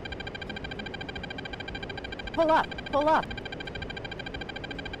 Pull up, pull up.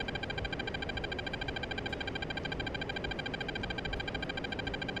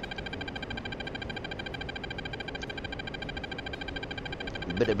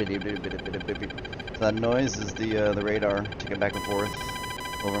 So that noise is the radar ticking back and forth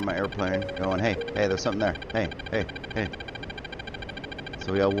over my airplane, going, hey, there's something there. Hey.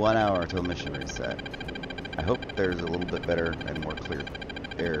 So we got 1 hour until mission reset. I hope there's a little bit better and more clear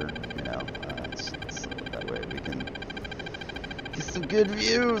air, so that way we can get some good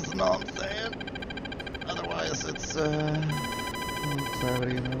views, you know what I'm saying? Otherwise, it's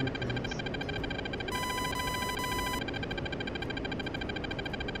cloudy and overcast.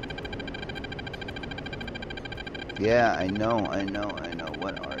 Yeah, I know.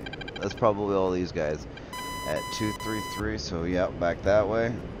 What are you? That's probably all these guys at 233. So yeah, back that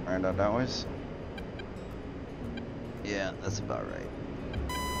way. Right out that ways. Yeah, that's about right.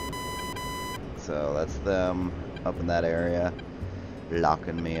 So that's them up in that area,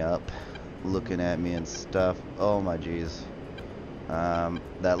 locking me up, looking at me and stuff. Oh my geez.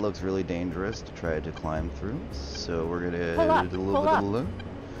 That looks really dangerous to try to climb through, so we're gonna Pull up, do a little pull bit up. of loot,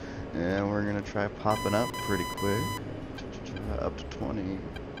 and we're gonna try popping up pretty quick, up to 20.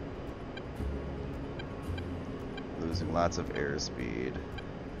 Losing lots of airspeed.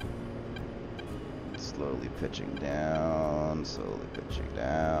 Slowly pitching down,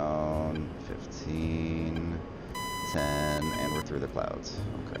 15, 10, and we're through the clouds.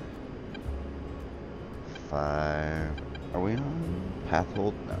 Okay. 5. Are we on path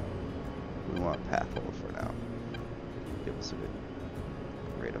hold? No. We want path hold for now. Give us a good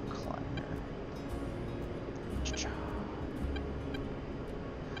rate of climb here. Cha-cha.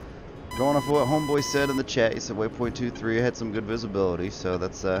 Going off what Homeboy said in the chat, he said waypoint 2-3 had some good visibility, so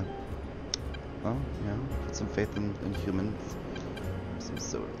that's well, you know, put some faith in humans. Some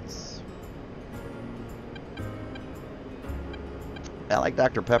sodas. I like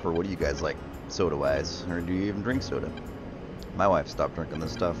Dr. Pepper. What do you guys like soda-wise? Or do you even drink soda? My wife stopped drinking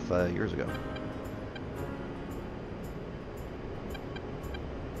this stuff years ago.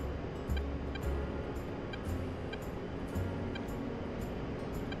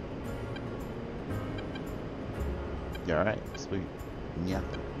 Yeah, alright, sweet. Yeah.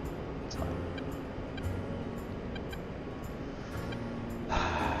 It's fine.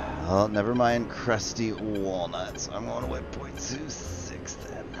 Well, never mind crusty walnuts. I'm going to waypoint 2-6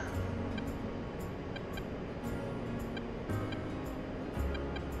 then.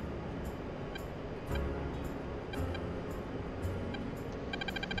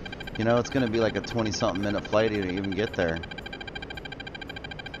 You know, it's going to be like a 20-something minute flight to even get there.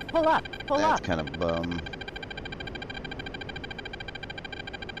 Pull up, pull That's up. kind of bum.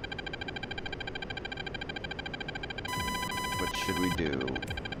 What should we do?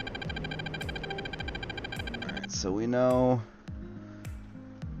 Alright, so we know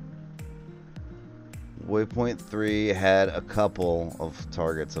waypoint 3 had a couple of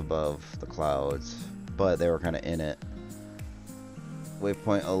targets above the clouds, but they were kind of in it.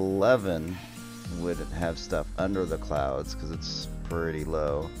 Waypoint 11 would have stuff under the clouds because it's pretty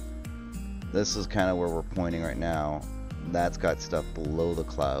low. This is kind of where we're pointing right now. That's got stuff below the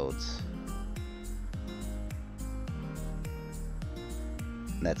clouds.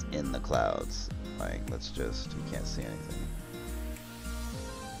 That's in the clouds. Like, let's just, you can't see anything.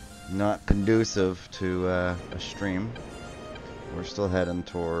 Not conducive to a stream. We're still heading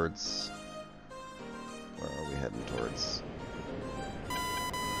towards, where are we heading towards?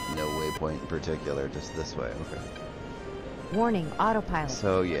 No waypoint in particular, just this way, okay. Warning, autopilot.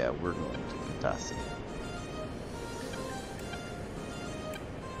 So yeah, we're going to Katasi.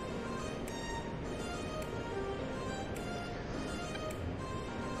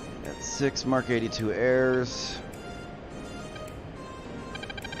 Got 6 Mark 82 airs.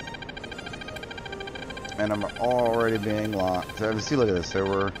 And I'm already being locked. So see, look at this. They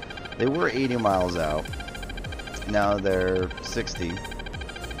were 80 miles out. Now they're 60.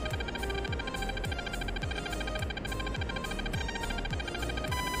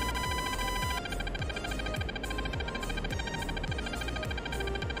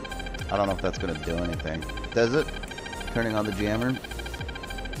 I don't know if that's going to do anything. Does it? Turning on the jammer?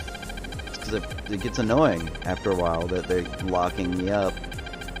 Because it gets annoying after a while that they're locking me up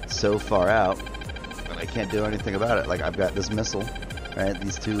so far out that I can't do anything about it. Like, I've got this missile, right?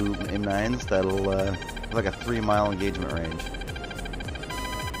 These 2 M9s that'll have like a 3-mile engagement range.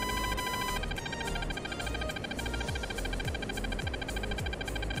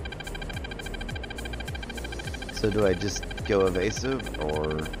 So do I just go evasive,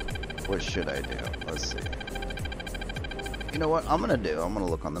 or what should I do? Let's see. You know what I'm gonna do? I'm gonna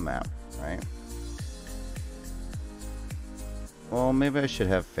look on the map, right? Well, maybe I should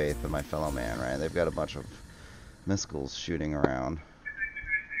have faith in my fellow man, right? They've got a bunch of missiles shooting around.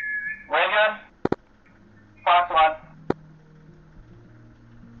 Ray gun. Fox 1.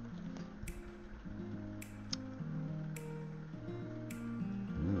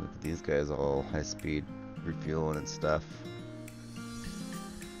 Ooh, these guys all high speed refueling and stuff.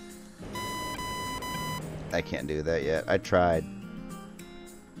 I can't do that yet. I tried.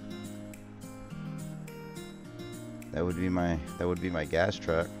 That would be my gas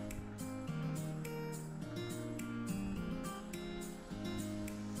truck.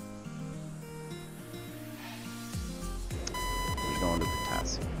 We're going to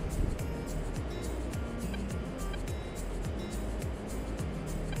potassium.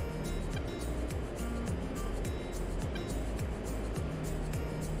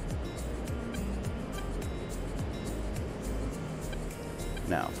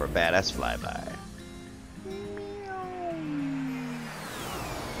 Now for a badass flyby.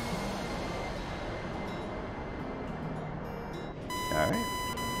 Alright.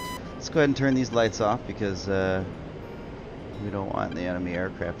 Let's go ahead and turn these lights off because we don't want the enemy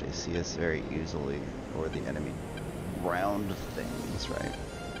aircraft to see us very easily, or the enemy ground things, right?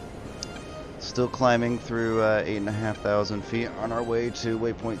 Still climbing through 8,500 feet on our way to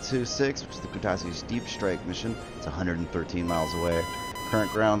waypoint 26, which is the Kutaisi's deep strike mission. It's 113 miles away.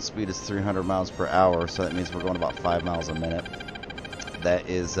 Current ground speed is 300 miles per hour, so that means we're going about 5 miles a minute. That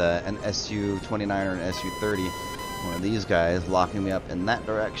is an Su-29 or an Su-30. One of these guys locking me up in that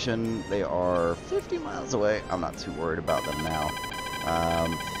direction. They are 50 miles away. I'm not too worried about them now.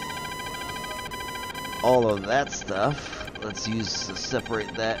 All of that stuff, let's use to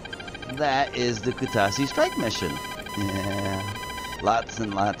separate that. That is the Kutaisi strike mission. Yeah, lots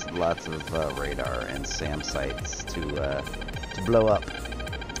and lots and lots of radar and SAM sites to blow up.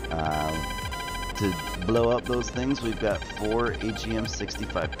 To blow up those things, we've got 4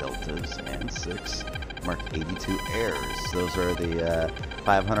 AGM-65 Deltas and 6 Mark 82 Airs. Those are the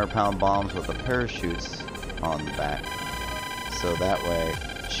 500-pound bombs with the parachutes on the back. So that way,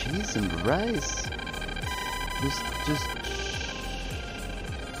 cheese and rice. Just.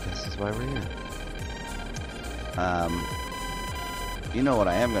 This is why we're here. You know what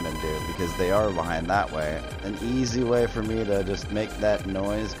I am gonna do, because they are behind that way. An easy way for me to just make that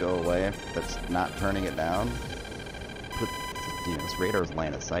noise go away that's not turning it down. This radar's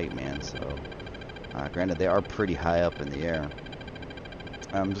line of sight, man, so granted they are pretty high up in the air.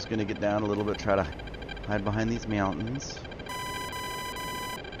 I'm just gonna get down a little bit, try to hide behind these mountains.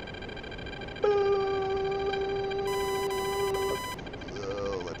 Oh,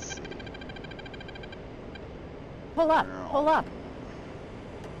 let's see. Pull up, pull up.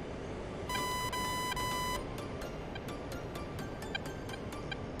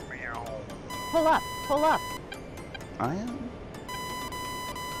 Pull up, pull up. I am?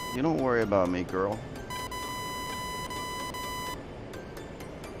 You don't worry about me, girl.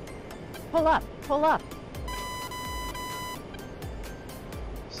 Pull up, pull up.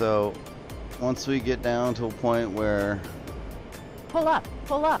 So, once we get down to a point where Pull up,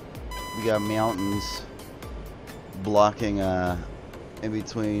 pull up. we got mountains blocking in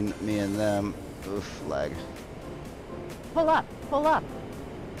between me and them, oof, lag. Pull up, pull up.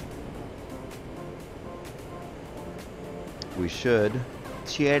 We should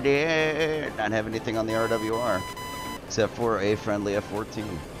not have anything on the RWR except for a friendly F-14.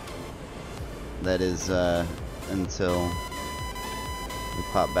 That is until we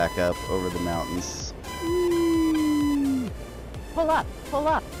pop back up over the mountains. Pull up, pull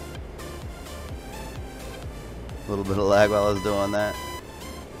up. A little bit of lag while I was doing that.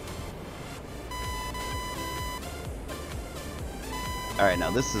 Alright,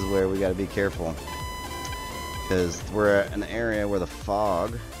 now this is where we gotta be careful. Because we're at an area where the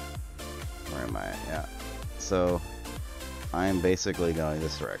fog... Where am I? Yeah. So, I'm basically going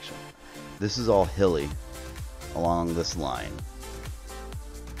this direction. This is all hilly along this line.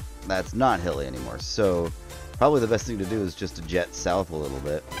 That's not hilly anymore. So, probably the best thing to do is just to jet south a little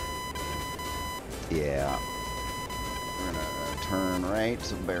bit. Yeah. We're gonna turn right,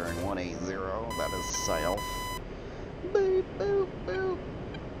 so bearing 180. That is south. Boop, boop, boop.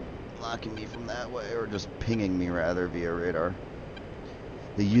 Blocking me from that way, or just pinging me rather via radar.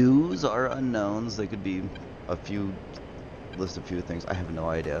 The U's are unknowns. They could be list a few things. I have no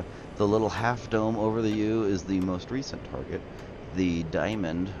idea. The little half dome over the U is the most recent target. The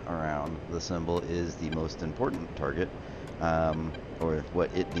diamond around the symbol is the most important target, or what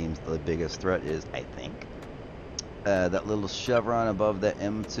it deems the biggest threat is, I think. That little chevron above the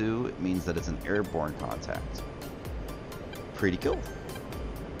M2, it means that it's an airborne contact. Pretty cool.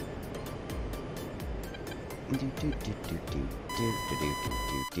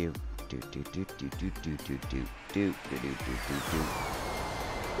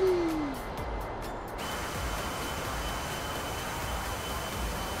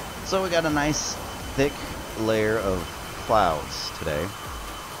 So we got a nice thick layer of clouds today,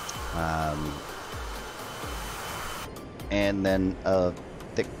 and then a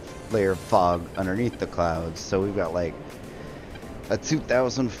thick layer of fog underneath the clouds. So we've got like a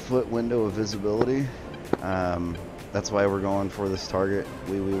 2,000-foot window of visibility. That's why we're going for this target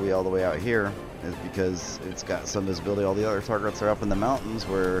we all the way out here, is because it's got some visibility. All the other targets are up in the mountains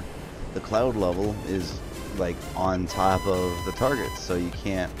where the cloud level is like on top of the target, so you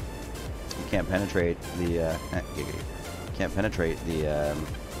can't penetrate the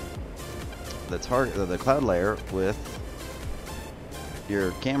the cloud layer with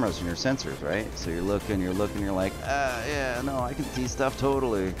your cameras and your sensors, right? So you're looking, you're like, yeah, no, I can see stuff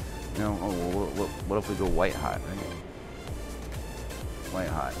totally. You know, oh, well, what if we go white hot, right? White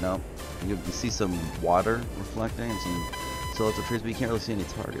hot, no. You see some water reflecting and So lots of trees, but you can't really see any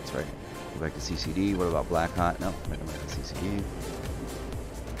targets, right? Go back to CCD. What about Black Hot? No, we're going back to CCD.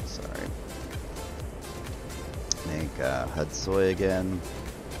 Sorry. Make HUD soy again.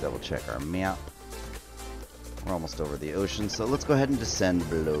 Double check our map. We're almost over the ocean, so let's go ahead and descend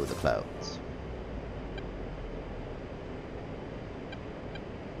below the clouds.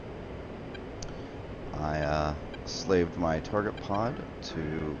 I slaved my target pod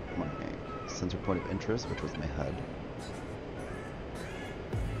to my center point of interest, which was my HUD.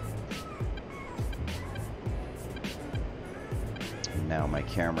 Now my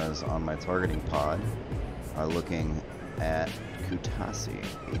cameras on my targeting pod are looking at Kutaisi,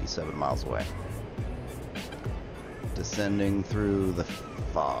 87 miles away. Descending through the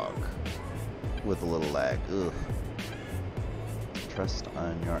fog with a little lag. Ugh. Trust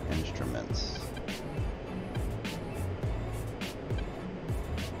on your instruments.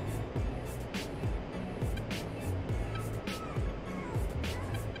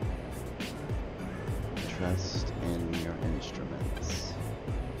 Trust in your instruments.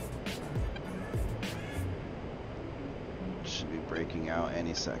 Should be breaking out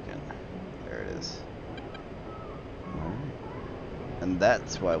any second. There it is. Alright. And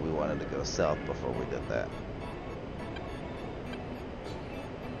that's why we wanted to go south before we did that.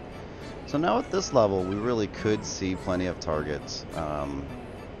 So now at this level, we really could see plenty of targets. And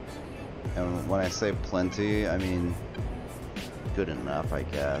when I say plenty, I mean good enough, I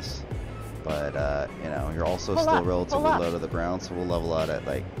guess. But, you know, you're also still relatively low to the ground, so we'll level out at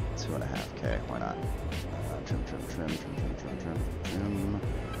like 2.5K. Why not? Trim.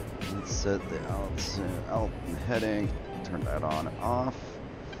 Let's set the out heading. Turn that on and off.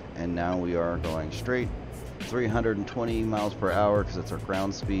 And now we are going straight 320 miles per hour because it's our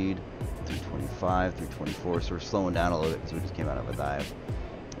ground speed. 325, 324. So we're slowing down a little bit because we just came out of a dive.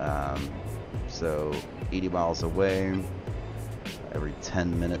 So 80 miles away. Every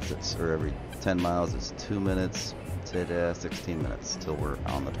 10 minutes, or every 10 miles, it's 2 minutes to 16 minutes till we're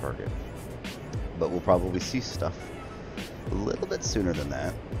on the target. But we'll probably see stuff a little bit sooner than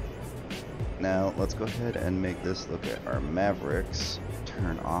that. Now, let's go ahead and make this look at our Mavericks.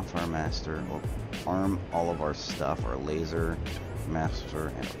 Turn off our master. We'll arm all of our stuff, our laser,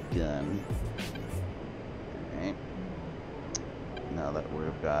 master, and a gun. Alright. Now that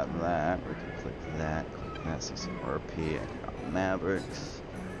we've got that, we can click that, CCRP, and Mavericks.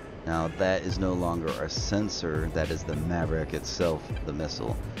 Now that is no longer our sensor, that is the Maverick itself, the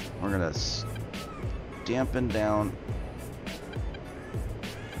missile. We're gonna dampen down.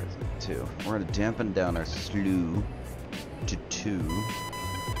 We're gonna dampen down our slew to 2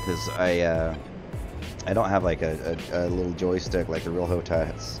 because I don't have like a little joystick like a real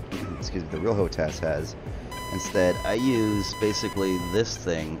HOTAS. Excuse me, the real HOTAS has. Instead, I use basically this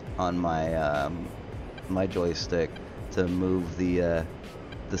thing on my my joystick to move the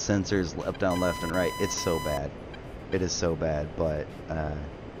sensors up, down, left, and right. It's so bad. It is so bad, but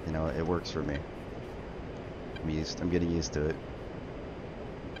you know, it works for me. I'm getting used to it.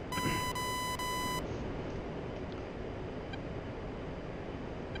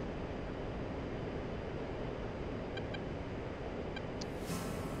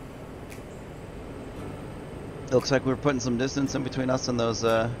 It looks like we're putting some distance in between us and those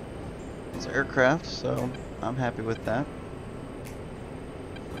aircraft, so I'm happy with that.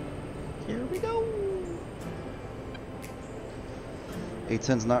 Here we go.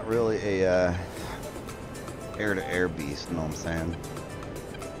 A10's not really a air-to-air beast, you know what I'm saying?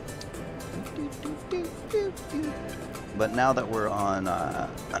 But now that we're on,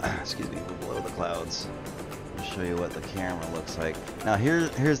 excuse me, we're below the clouds, I'll show you what the camera looks like. Now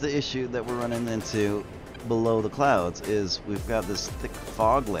here's the issue that we're running into below the clouds is we've got this thick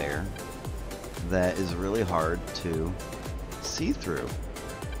fog layer that is really hard to see through.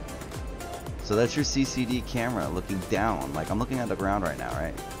 So that's your CCD camera looking down. Like I'm looking at the ground right now,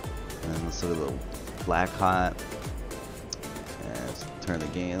 right? And then let's look at the Black Hot. And let's turn the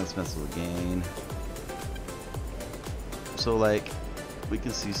gain. Let's mess with the gain. So like we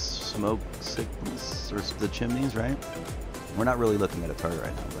can see smoke signals or the chimneys, right? We're not really looking at a target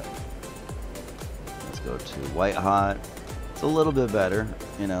right now, but let's go to White Hot. It's a little bit better,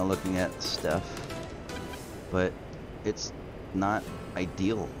 you know, looking at stuff, but it's not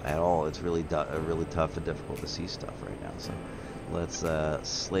ideal at all. It's really really tough and difficult to see stuff right now. So let's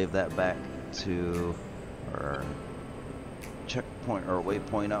slave that back to our checkpoint or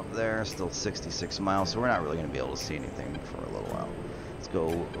waypoint up there. Still 66 miles, so we're not really going to be able to see anything for a little while. Let's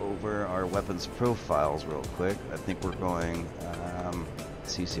go over our weapons profiles real quick. I think we're going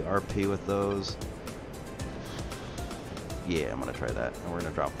CCRP with those. Yeah, I'm going to try that. And we're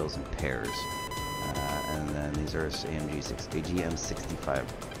going to drop those in pairs. And then these are AGM-65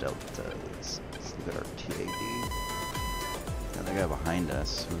 Deltas. Let's look at our TAD. And the guy behind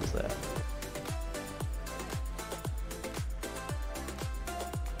us, who's that?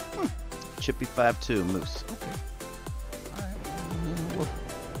 Chippy 5-2 Moose. Okay. Alright.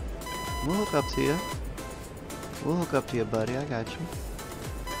 We'll hook up to you. We'll hook up to you, buddy. I got you.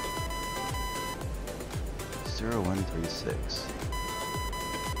 0136.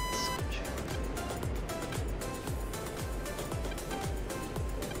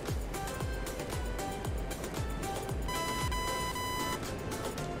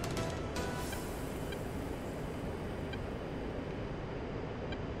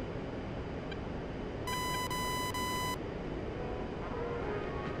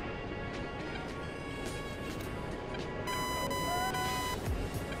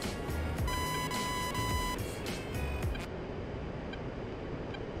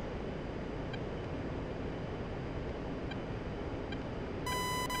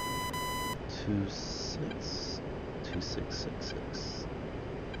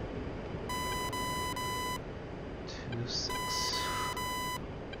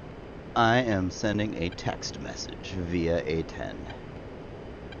 I am sending a text message via A10.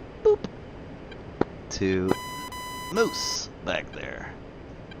 Boop. To Moose back there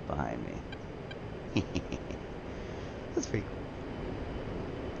behind me. That's pretty cool.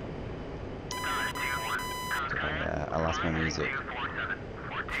 I lost my music.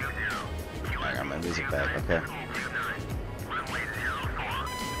 I got my music back, okay.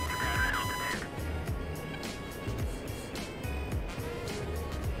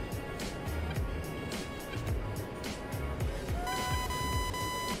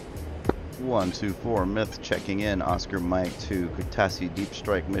 One, 2, 4, Myth checking in. Oscar Mike 2, Kutasi Deep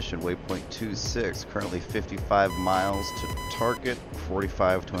Strike mission, waypoint 26. Currently 55 miles to target,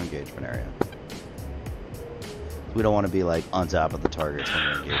 45 to engagement area. We don't want to be like on top of the targets when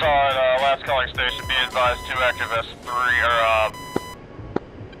we're engaging. Solid, last calling station, be advised 2 active S3, or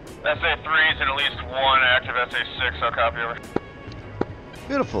SA3s and at least 1 active SA6, I'll copy over.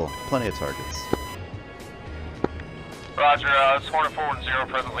 Beautiful, plenty of targets. Roger, it's Hornet 410,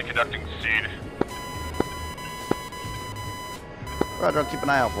 presently conducting seed. Roger, I'll keep an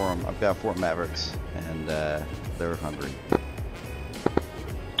eye out for them. I've got 4 Mavericks, and they're hungry.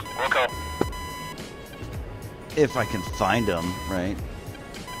 Okay. If I can find them, right?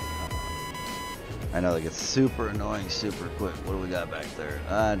 I know they get super annoying super quick. What do we got back there?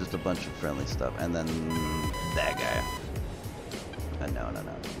 Just a bunch of friendly stuff. And then that guy. No,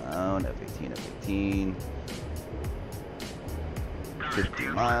 15, F-18. 50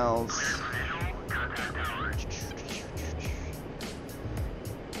 miles.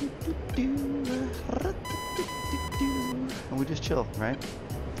 And we just chill, right?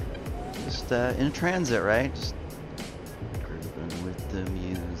 Just in transit, right? Just grooving with the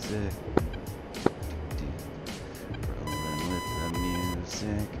music. Rolling with the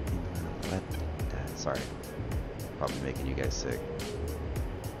music. Sorry. Probably making you guys sick.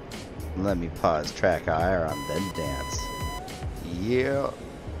 Let me pause track IR on then dance. Yeah.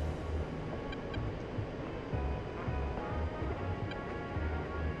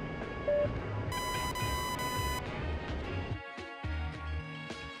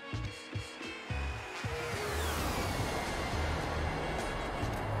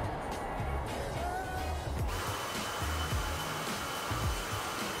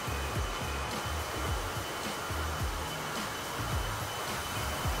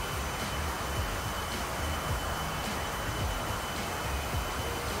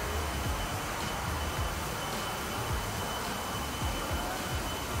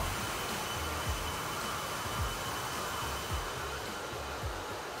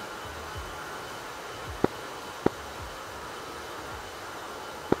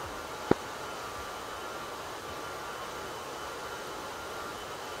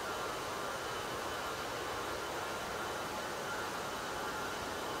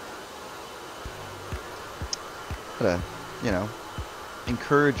 You know,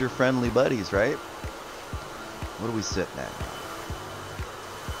 encourage your friendly buddies, right? What are we sitting at?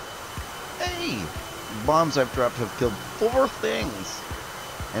 Hey! Bombs I've dropped have killed 4 things.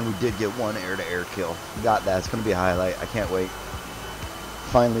 And we did get 1 air-to-air kill. Got that. It's going to be a highlight. I can't wait.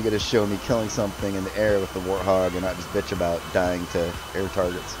 Finally get to show me killing something in the air with the Warthog and not just bitch about dying to air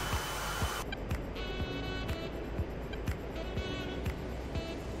targets.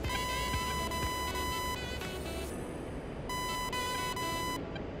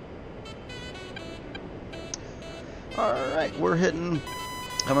 Alright, we're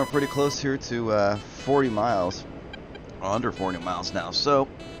coming pretty close here to 40 miles, or under 40 miles now, so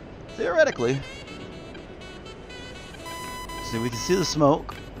theoretically, So we can see the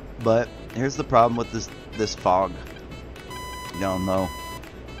smoke, but here's the problem with this fog. Down low.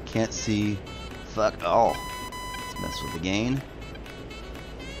 Can't see fuck all. Let's mess with the gain.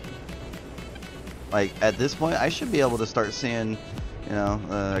 Like, at this point, I should be able to start seeing, you know,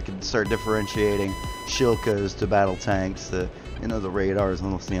 I can start differentiating Shilkas to battle tanks to, you know, the radars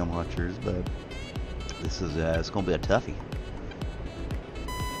and the SAM watchers, but this is, it's gonna be a toughie.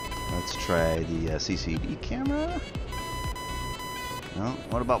 Let's try the CCD camera. No,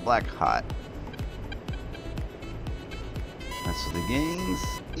 what about Black Hot? That's the gains.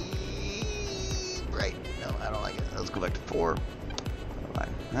 Right. No, I don't like it. Let's go back to 4.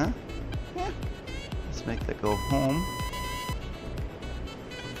 Huh? Yeah. Let's make that go home.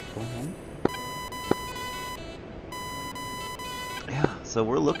 Go home. Yeah, so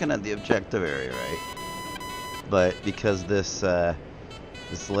we're looking at the objective area, right? But because this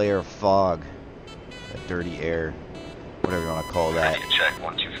this layer of fog, that dirty air, whatever you want to call that. Check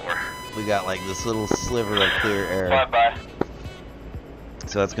 124. We got like this little sliver of clear air. Bye-bye.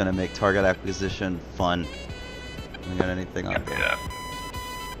 So that's gonna make target acquisition fun. We got anything on there? Yeah.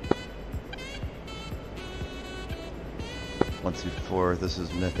 124, this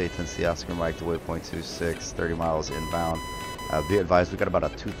is Myth A10C Oscar Mike to waypoint 26, 30 miles inbound. Be advised, we got about a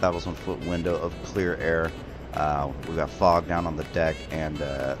 2,000 foot window of clear air. We got fog down on the deck and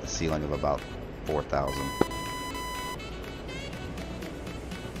a ceiling of about 4,000.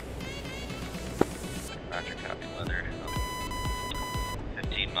 Roger, copy, Leather.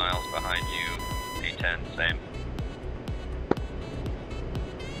 15 miles behind you, A10, same.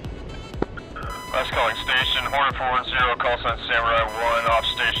 Last calling station, Hornet 410, call sign Samurai 1, off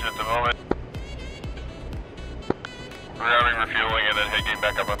station at the moment. Grounding, refueling, and then heading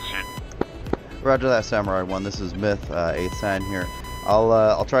back up on the seat. Roger that, Samurai 1. This is Myth A10 here.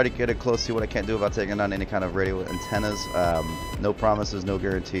 I'll try to get it close, see what I can't do about taking on any kind of radio antennas. No promises, no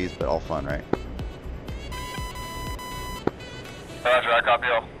guarantees, but all fun, right? Roger, I copy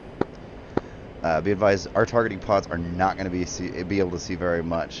all. Be advised, our targeting pods are not going to be able to see very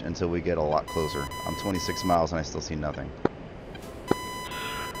much until we get a lot closer. I'm 26 miles and I still see nothing.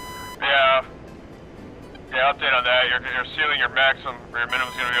 Yeah. Yeah, update on that. You're sealing your maximum, your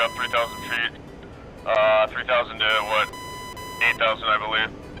minimum's going to be about 3,000 feet. 3,000 to what? 8,000, I believe.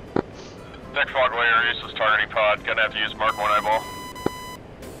 Deck fog layer, useless targeting pod. Gonna have to use Mark 1 eyeball.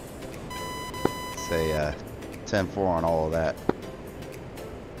 Say 10-4 on all of that.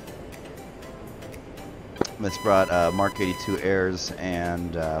 Miss brought Mark 82 airs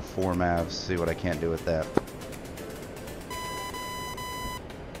and 4 Mavs. See what I can't do with that.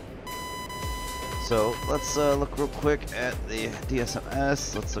 So let's look real quick at the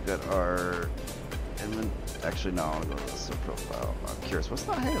DSMS. Let's look at our actually no, I want to go to the sub profile. I'm curious, what's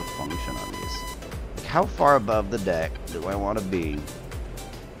the height of function on these? Like, how far above the deck do I want to be?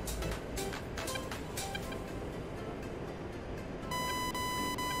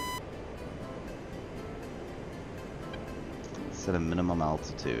 Set a minimum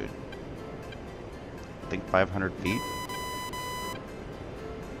altitude. I think 500 feet.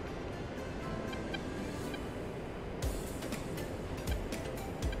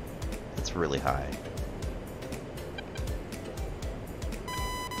 That's really high.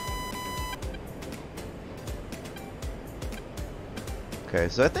 Okay,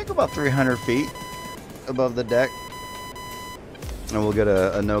 so I think about 300 feet above the deck, and we'll get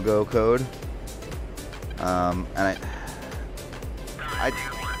a no-go code. And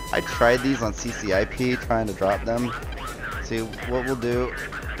I tried these on CCIP, trying to drop them. See, what we'll do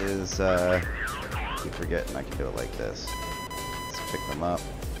is, keep forgetting I can do it like this. Let's pick them up.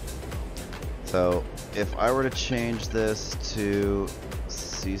 So, if I were to change this to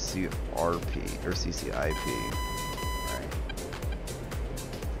CCRP, or CCIP, right,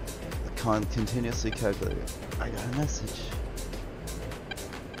 continuously calculated. I got a message.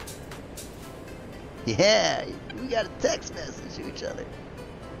 Yeah, we got a text message to each other.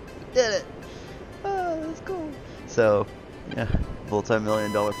 We did it. Oh, that's cool. So, yeah,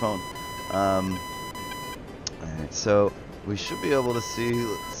 multi-million-dollar phone. Alright, so we should be able to see.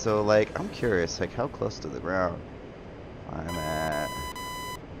 So, like, I'm curious, like, how close to the ground I'm at.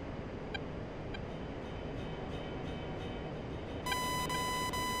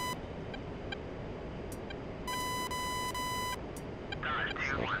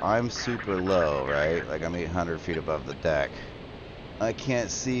 I'm super low, right? Like I'm 800 feet above the deck. I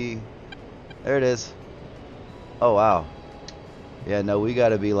can't see. There it is. Oh, wow. Yeah, no, we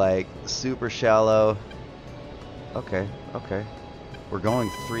gotta be like super shallow. Okay, okay. We're going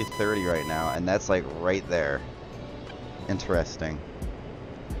 330 right now, and that's like right there. Interesting.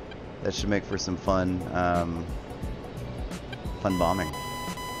 That should make for some fun fun bombing.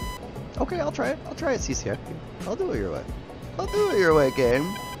 Okay, I'll try it. I'll try it, CCI. I'll do it your way. I'll do it your way,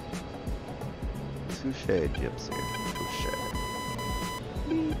 game. Touche, Gypsy. Touche.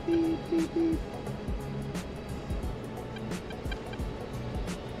 Beep, beep, beep, beep.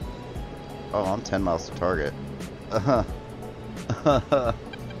 Oh, I'm 10 miles to target. Uh-huh.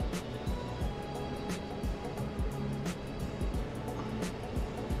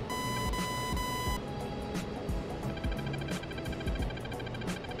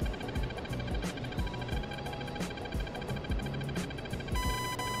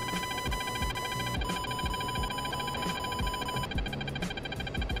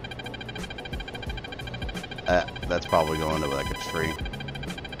 That's probably going to like a tree.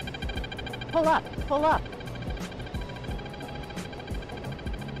 Pull up, pull up.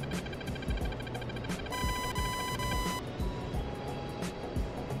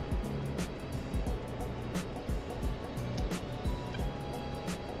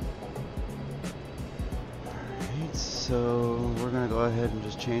 Alright, so we're gonna go ahead and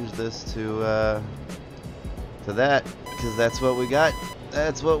just change this to that, because that's what we got.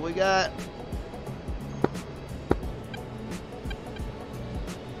 That's what we got.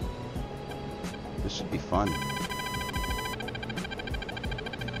 This should be fun.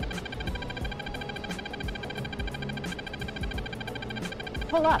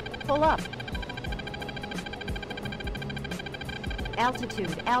 Pull up, pull up.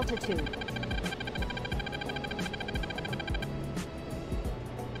 Altitude, altitude.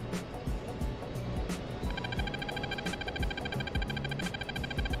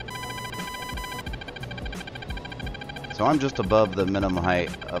 So I'm just above the minimum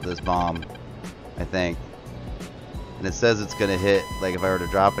height of this bomb, I think. And it says it's gonna hit, like if I were to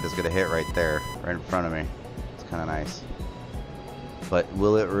drop it, it's gonna hit right there, right in front of me. It's kinda nice. But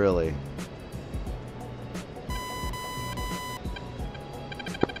will it really?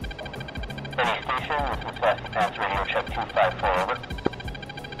 Any station, this is Sassy Pants Radio check 254, over.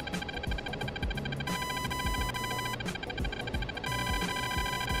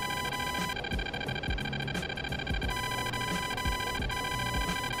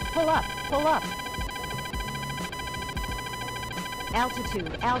 Pull up, pull up.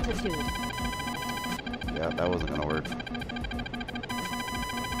 Altitude, altitude. Yeah, that wasn't gonna work.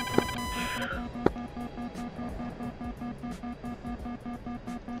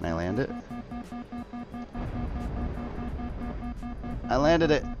 Can I land it? I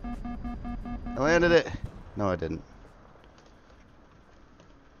landed it! I landed it! No, I didn't.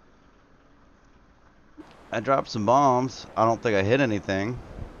 I dropped some bombs. I don't think I hit anything.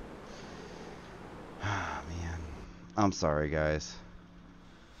 Ah, man. I'm sorry, guys.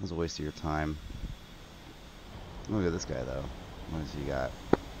 It was a waste of your time. Look at this guy, though. What has he got?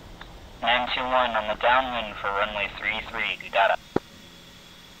 921 on the downwind for runway 33, good data.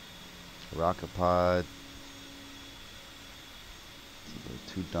 Rocket pod.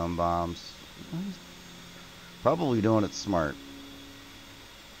 2 dumb bombs. Probably doing it smart.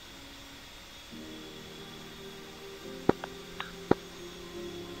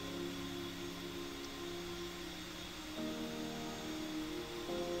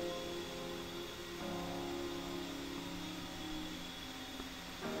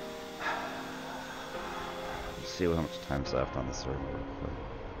 Let's see how much time's left on the server real quick.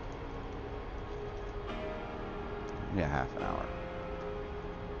 Yeah, half an hour.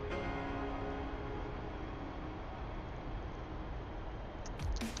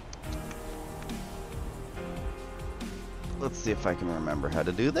 Let's see if I can remember how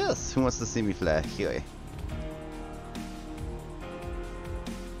to do this. Who wants to see me fly? Here.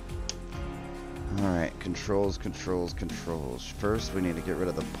 Alright, controls, controls, controls. First, we need to get rid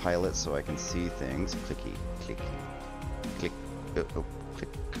of the pilot so I can see things. Clicky, clicky, click, oh, click.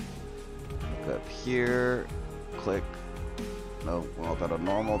 Look up here. Click. No, we'll put a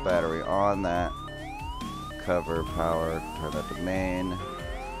normal battery on that. Cover, power, turn that to main.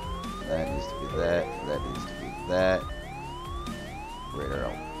 That needs to be that. That needs to be that. Radar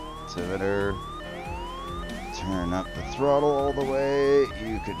altimeter. Turn up the throttle all the way.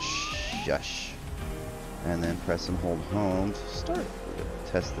 You could shush. And then press and hold home to start. We're going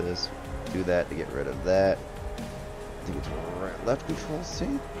to test this. Do that to get rid of that. I think it's right, left control C?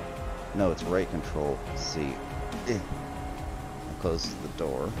 No, it's right control C. Close the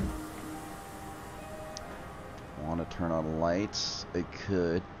door. Want to turn on lights? I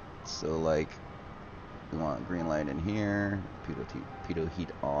could. So like, we want green light in here. Pitot heat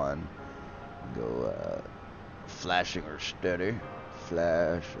on. Go flashing or steady.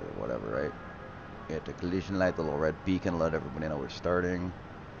 Flash or whatever, right? Hit the collision light, the little red beacon, let everybody know we're starting.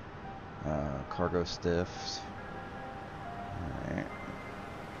 Cargo stiffs. Alright.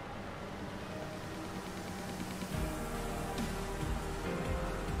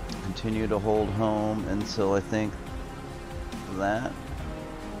 Continue to hold home until I think that.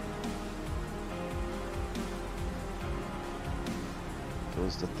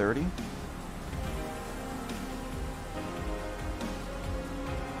 Goes to 30.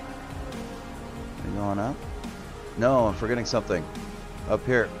 We going up? No, I'm forgetting something. Up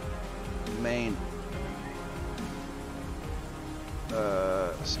here. Main.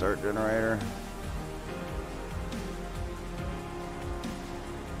 Start generator.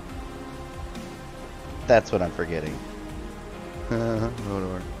 That's what I'm forgetting. There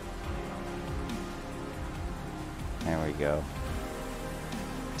we go.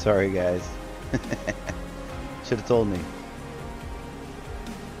 Sorry, guys. Should have told me.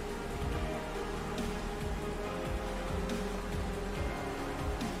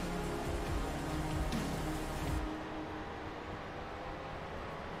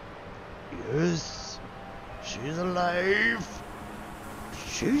 Yes, she's alive.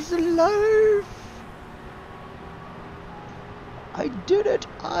 She's alive. I did it.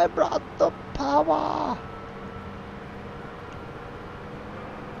 I brought the power.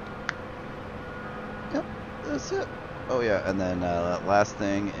 Yep, that's it. Oh yeah, and then last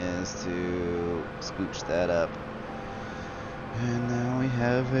thing is to scooch that up. And now we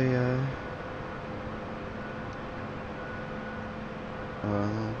have a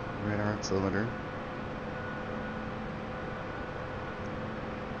radar cylinder.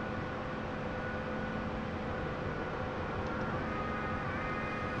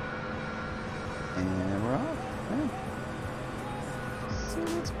 And we're off. Yeah. So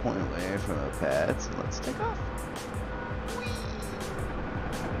let's point away from the pads and let's take off.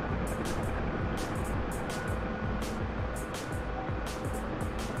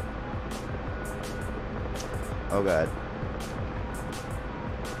 Oh god.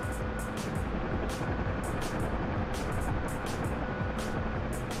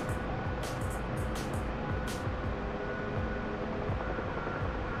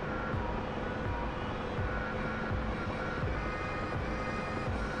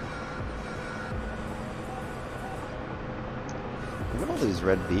 Look at all these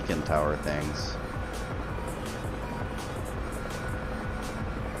red beacon tower things.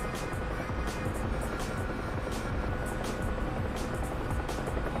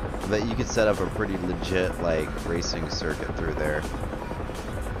 I bet you could set up a pretty legit, like, racing circuit through there.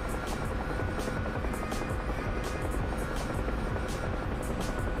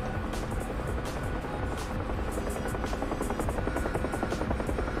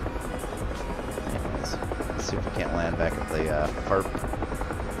 Anyways, let's see if we can't land back at the FARP.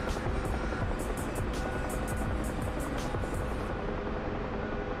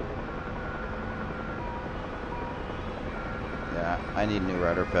 I need new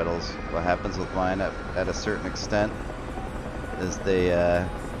rudder pedals. What happens with mine at a certain extent is they,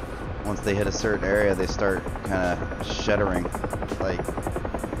 once they hit a certain area, they start kind of shuddering, like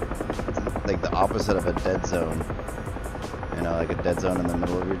the opposite of a dead zone. You know, like a dead zone in the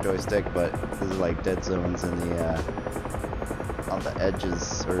middle of your joystick, but this is like dead zones in the, on the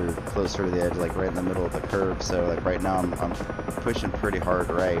edges or closer to the edge, like right in the middle of the curve. So like right now I'm pushing pretty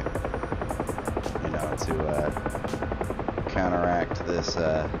hard right, you know, to counteract this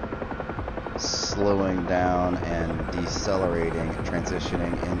slowing down and decelerating,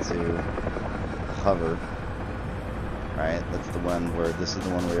 transitioning into hover. Right, that's the one where this is the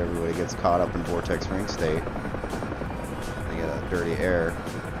one where everybody gets caught up in vortex ring state. They get a dirty air.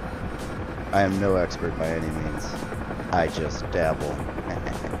 I am no expert by any means. I just dabble.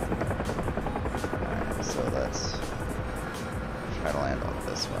 Alright, so let's try to land on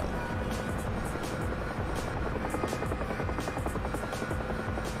this one.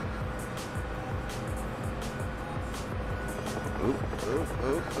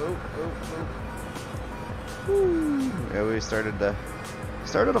 Woo. Yeah, we started to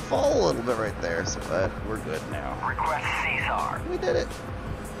fall a little bit right there, so but we're good now. Request Caesar. We did it.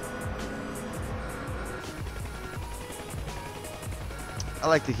 I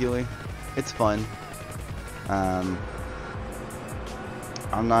like the Huey. It's fun. I'm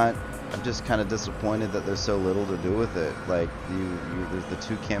just kind of disappointed that there's so little to do with it. Like there's the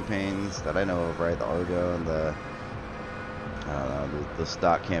two campaigns that I know of, right? The Argo and the I don't know, the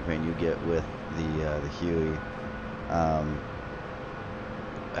stock campaign you get with the Huey. I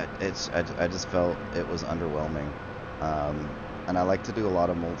just felt it was underwhelming. And I like to do a lot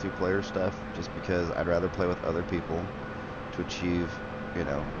of multiplayer stuff just because I'd rather play with other people to achieve, you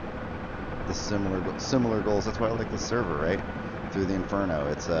know, the similar goals. That's why I like the server, right? Through the Inferno.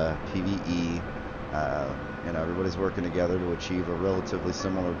 It's a PVE You know, everybody's working together to achieve a relatively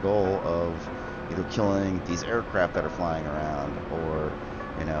similar goal of either killing these aircraft that are flying around, or,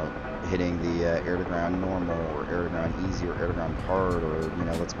 you know, hitting the air-to-ground normal, or air-to-ground easy, or air-to-ground hard, or, you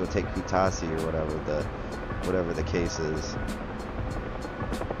know, let's go take Kitasi, or whatever the case is.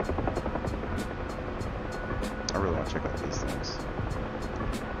 I really want to check out these things.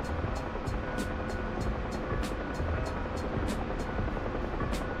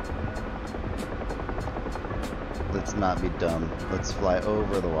 Let's not be dumb. Let's fly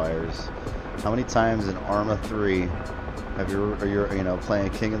over the wires. How many times in Arma 3 have you know, playing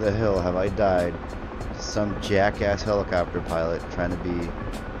King of the Hill, have I died to some jackass helicopter pilot trying to be,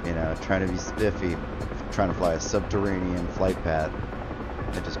 you know, trying to be spiffy, trying to fly a subterranean flight path?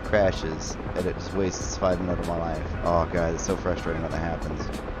 It just crashes, and it just wastes 5 minutes of my life. Oh god, it's so frustrating when that happens.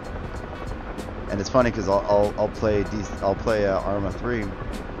 And it's funny because I'll play Arma 3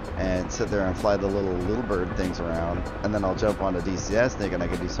 and sit there and fly the little bird things around, and then I'll jump onto DCS thinking I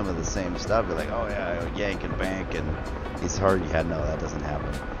can do some of the same stuff. Be like, oh yeah, yank and bank, and it's hard. Yeah, no, that doesn't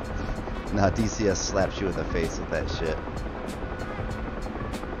happen. Nah, DCS slaps you in the face with that shit.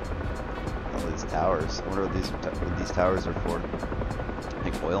 Oh, these towers. I wonder what these towers are for. I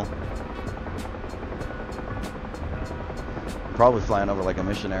think oil. Probably flying over like a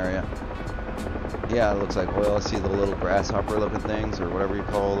mission area. Yeah, it looks like oil. I see the little grasshopper looking things, or whatever you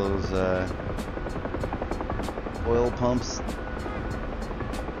call those oil pumps.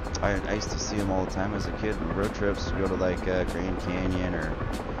 I used to see them all the time as a kid on road trips. Go to like Grand Canyon or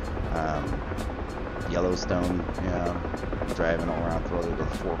Yellowstone, you know, driving all around through the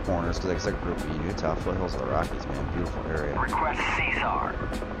four corners, because like I said, grew up in Utah, foothills of the Rockies, man, beautiful area. Request Caesar.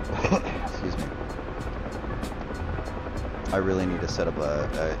 Excuse me. I really need to set up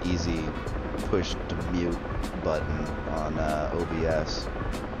a easy push to mute button on OBS,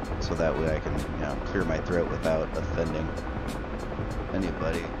 so that way I can, you know, clear my throat without offending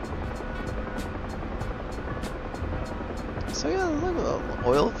anybody. So yeah, look at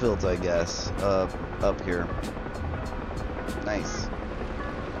oil fields, I guess, up here. Nice.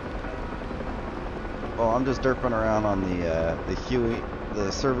 Well, I'm just derping around on the Huey.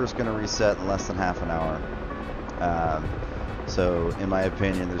 The server's gonna reset in less than half an hour. So, in my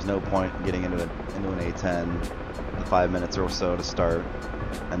opinion, there's no point in getting into an A10, the 5 minutes or so to start,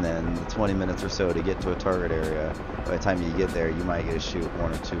 and then the 20 minutes or so to get to a target area. By the time you get there, you might get to shoot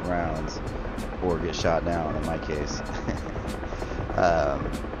 1 or 2 rounds, or get shot down, in my case.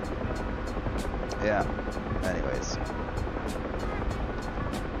 Yeah, anyways.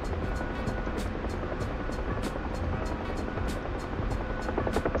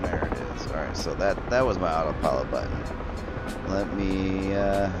 There it is. Alright, so that was my autopilot button. Let me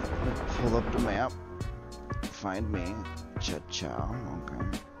pull up the map. Find me. Cha-chow. Okay.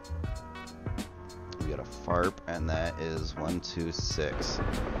 We got a FARP, and that is 126.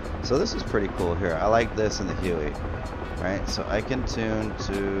 So this is pretty cool here. I like this in the Huey. Right? So I can tune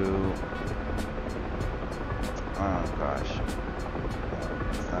to... Oh gosh.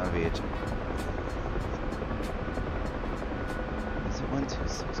 It's not a VH. Is it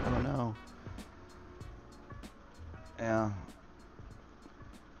 126? Oh no. Yeah.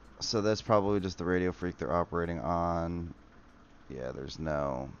 So that's probably just the radio freak they're operating on. Yeah, there's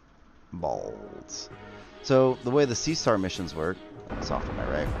no balls. So the way the C-Star missions work, it's off to my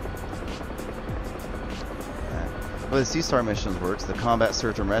right. The way the C-Star missions works, the combat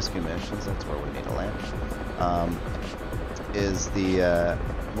search and rescue missions, that's where we need to land, is the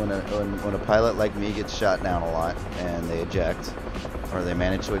when a pilot like me gets shot down a lot and they eject, or they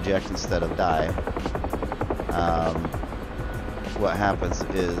manage to eject instead of die, what happens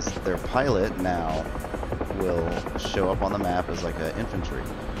is their pilot now will show up on the map as like an infantry,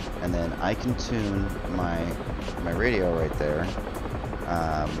 and then I can tune my radio right there,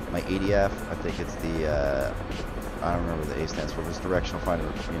 my ADF, I think it's the I don't remember what the A stands for, but it's directional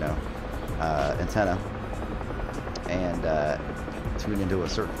finder, you know, antenna, and tune into a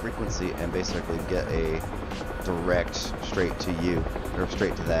certain frequency and basically get a direct straight to you, or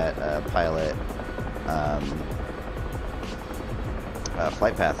straight to that pilot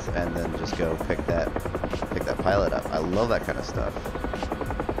flight path, and then just go pick that pilot up. I love that kind of stuff.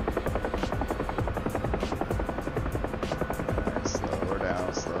 Right, slow her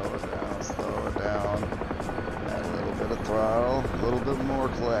down, slow her down, slow her down. Add a little bit of throttle, a little bit more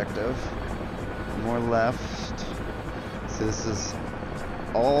collective, more left. So this is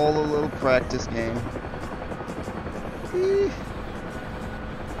all a little practice game. Alright,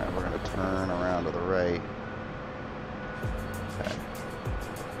 we're gonna turn around to the right. Okay.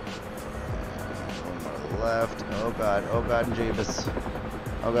 And one more left. Oh god and Jabus.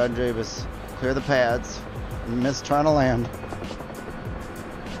 Oh god and Jabus. Clear the pads. Missed trying to land.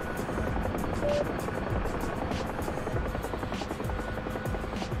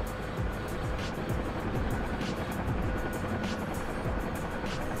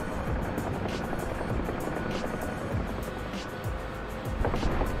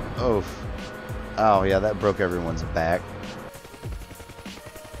 Oh. Oh, yeah, that broke everyone's back.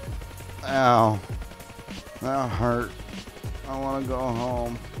 Ow. That hurt. I want to go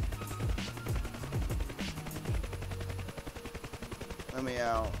home. Let me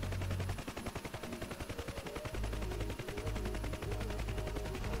out.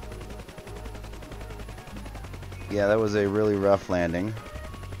 Yeah, that was a really rough landing.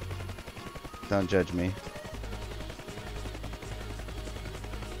 Don't judge me.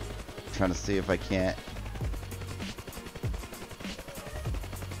 Trying to see if I can't.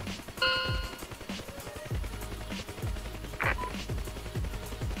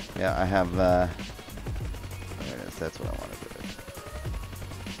 Yeah, I have, there it is, that's what I want to do.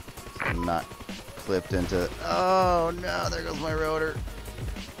 I'm not clipped into, oh no, there goes my rotor.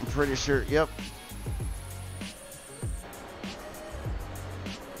 I'm pretty sure, yep.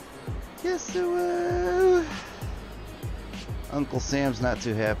 Yes, sir. Uncle Sam's not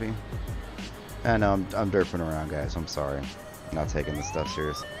too happy. I know, I'm derping around, guys, I'm sorry. I'm not taking this stuff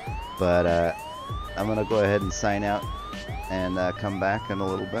serious. But, I'm gonna go ahead and sign out and come back in a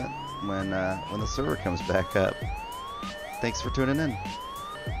little bit when the server comes back up. Thanks for tuning in.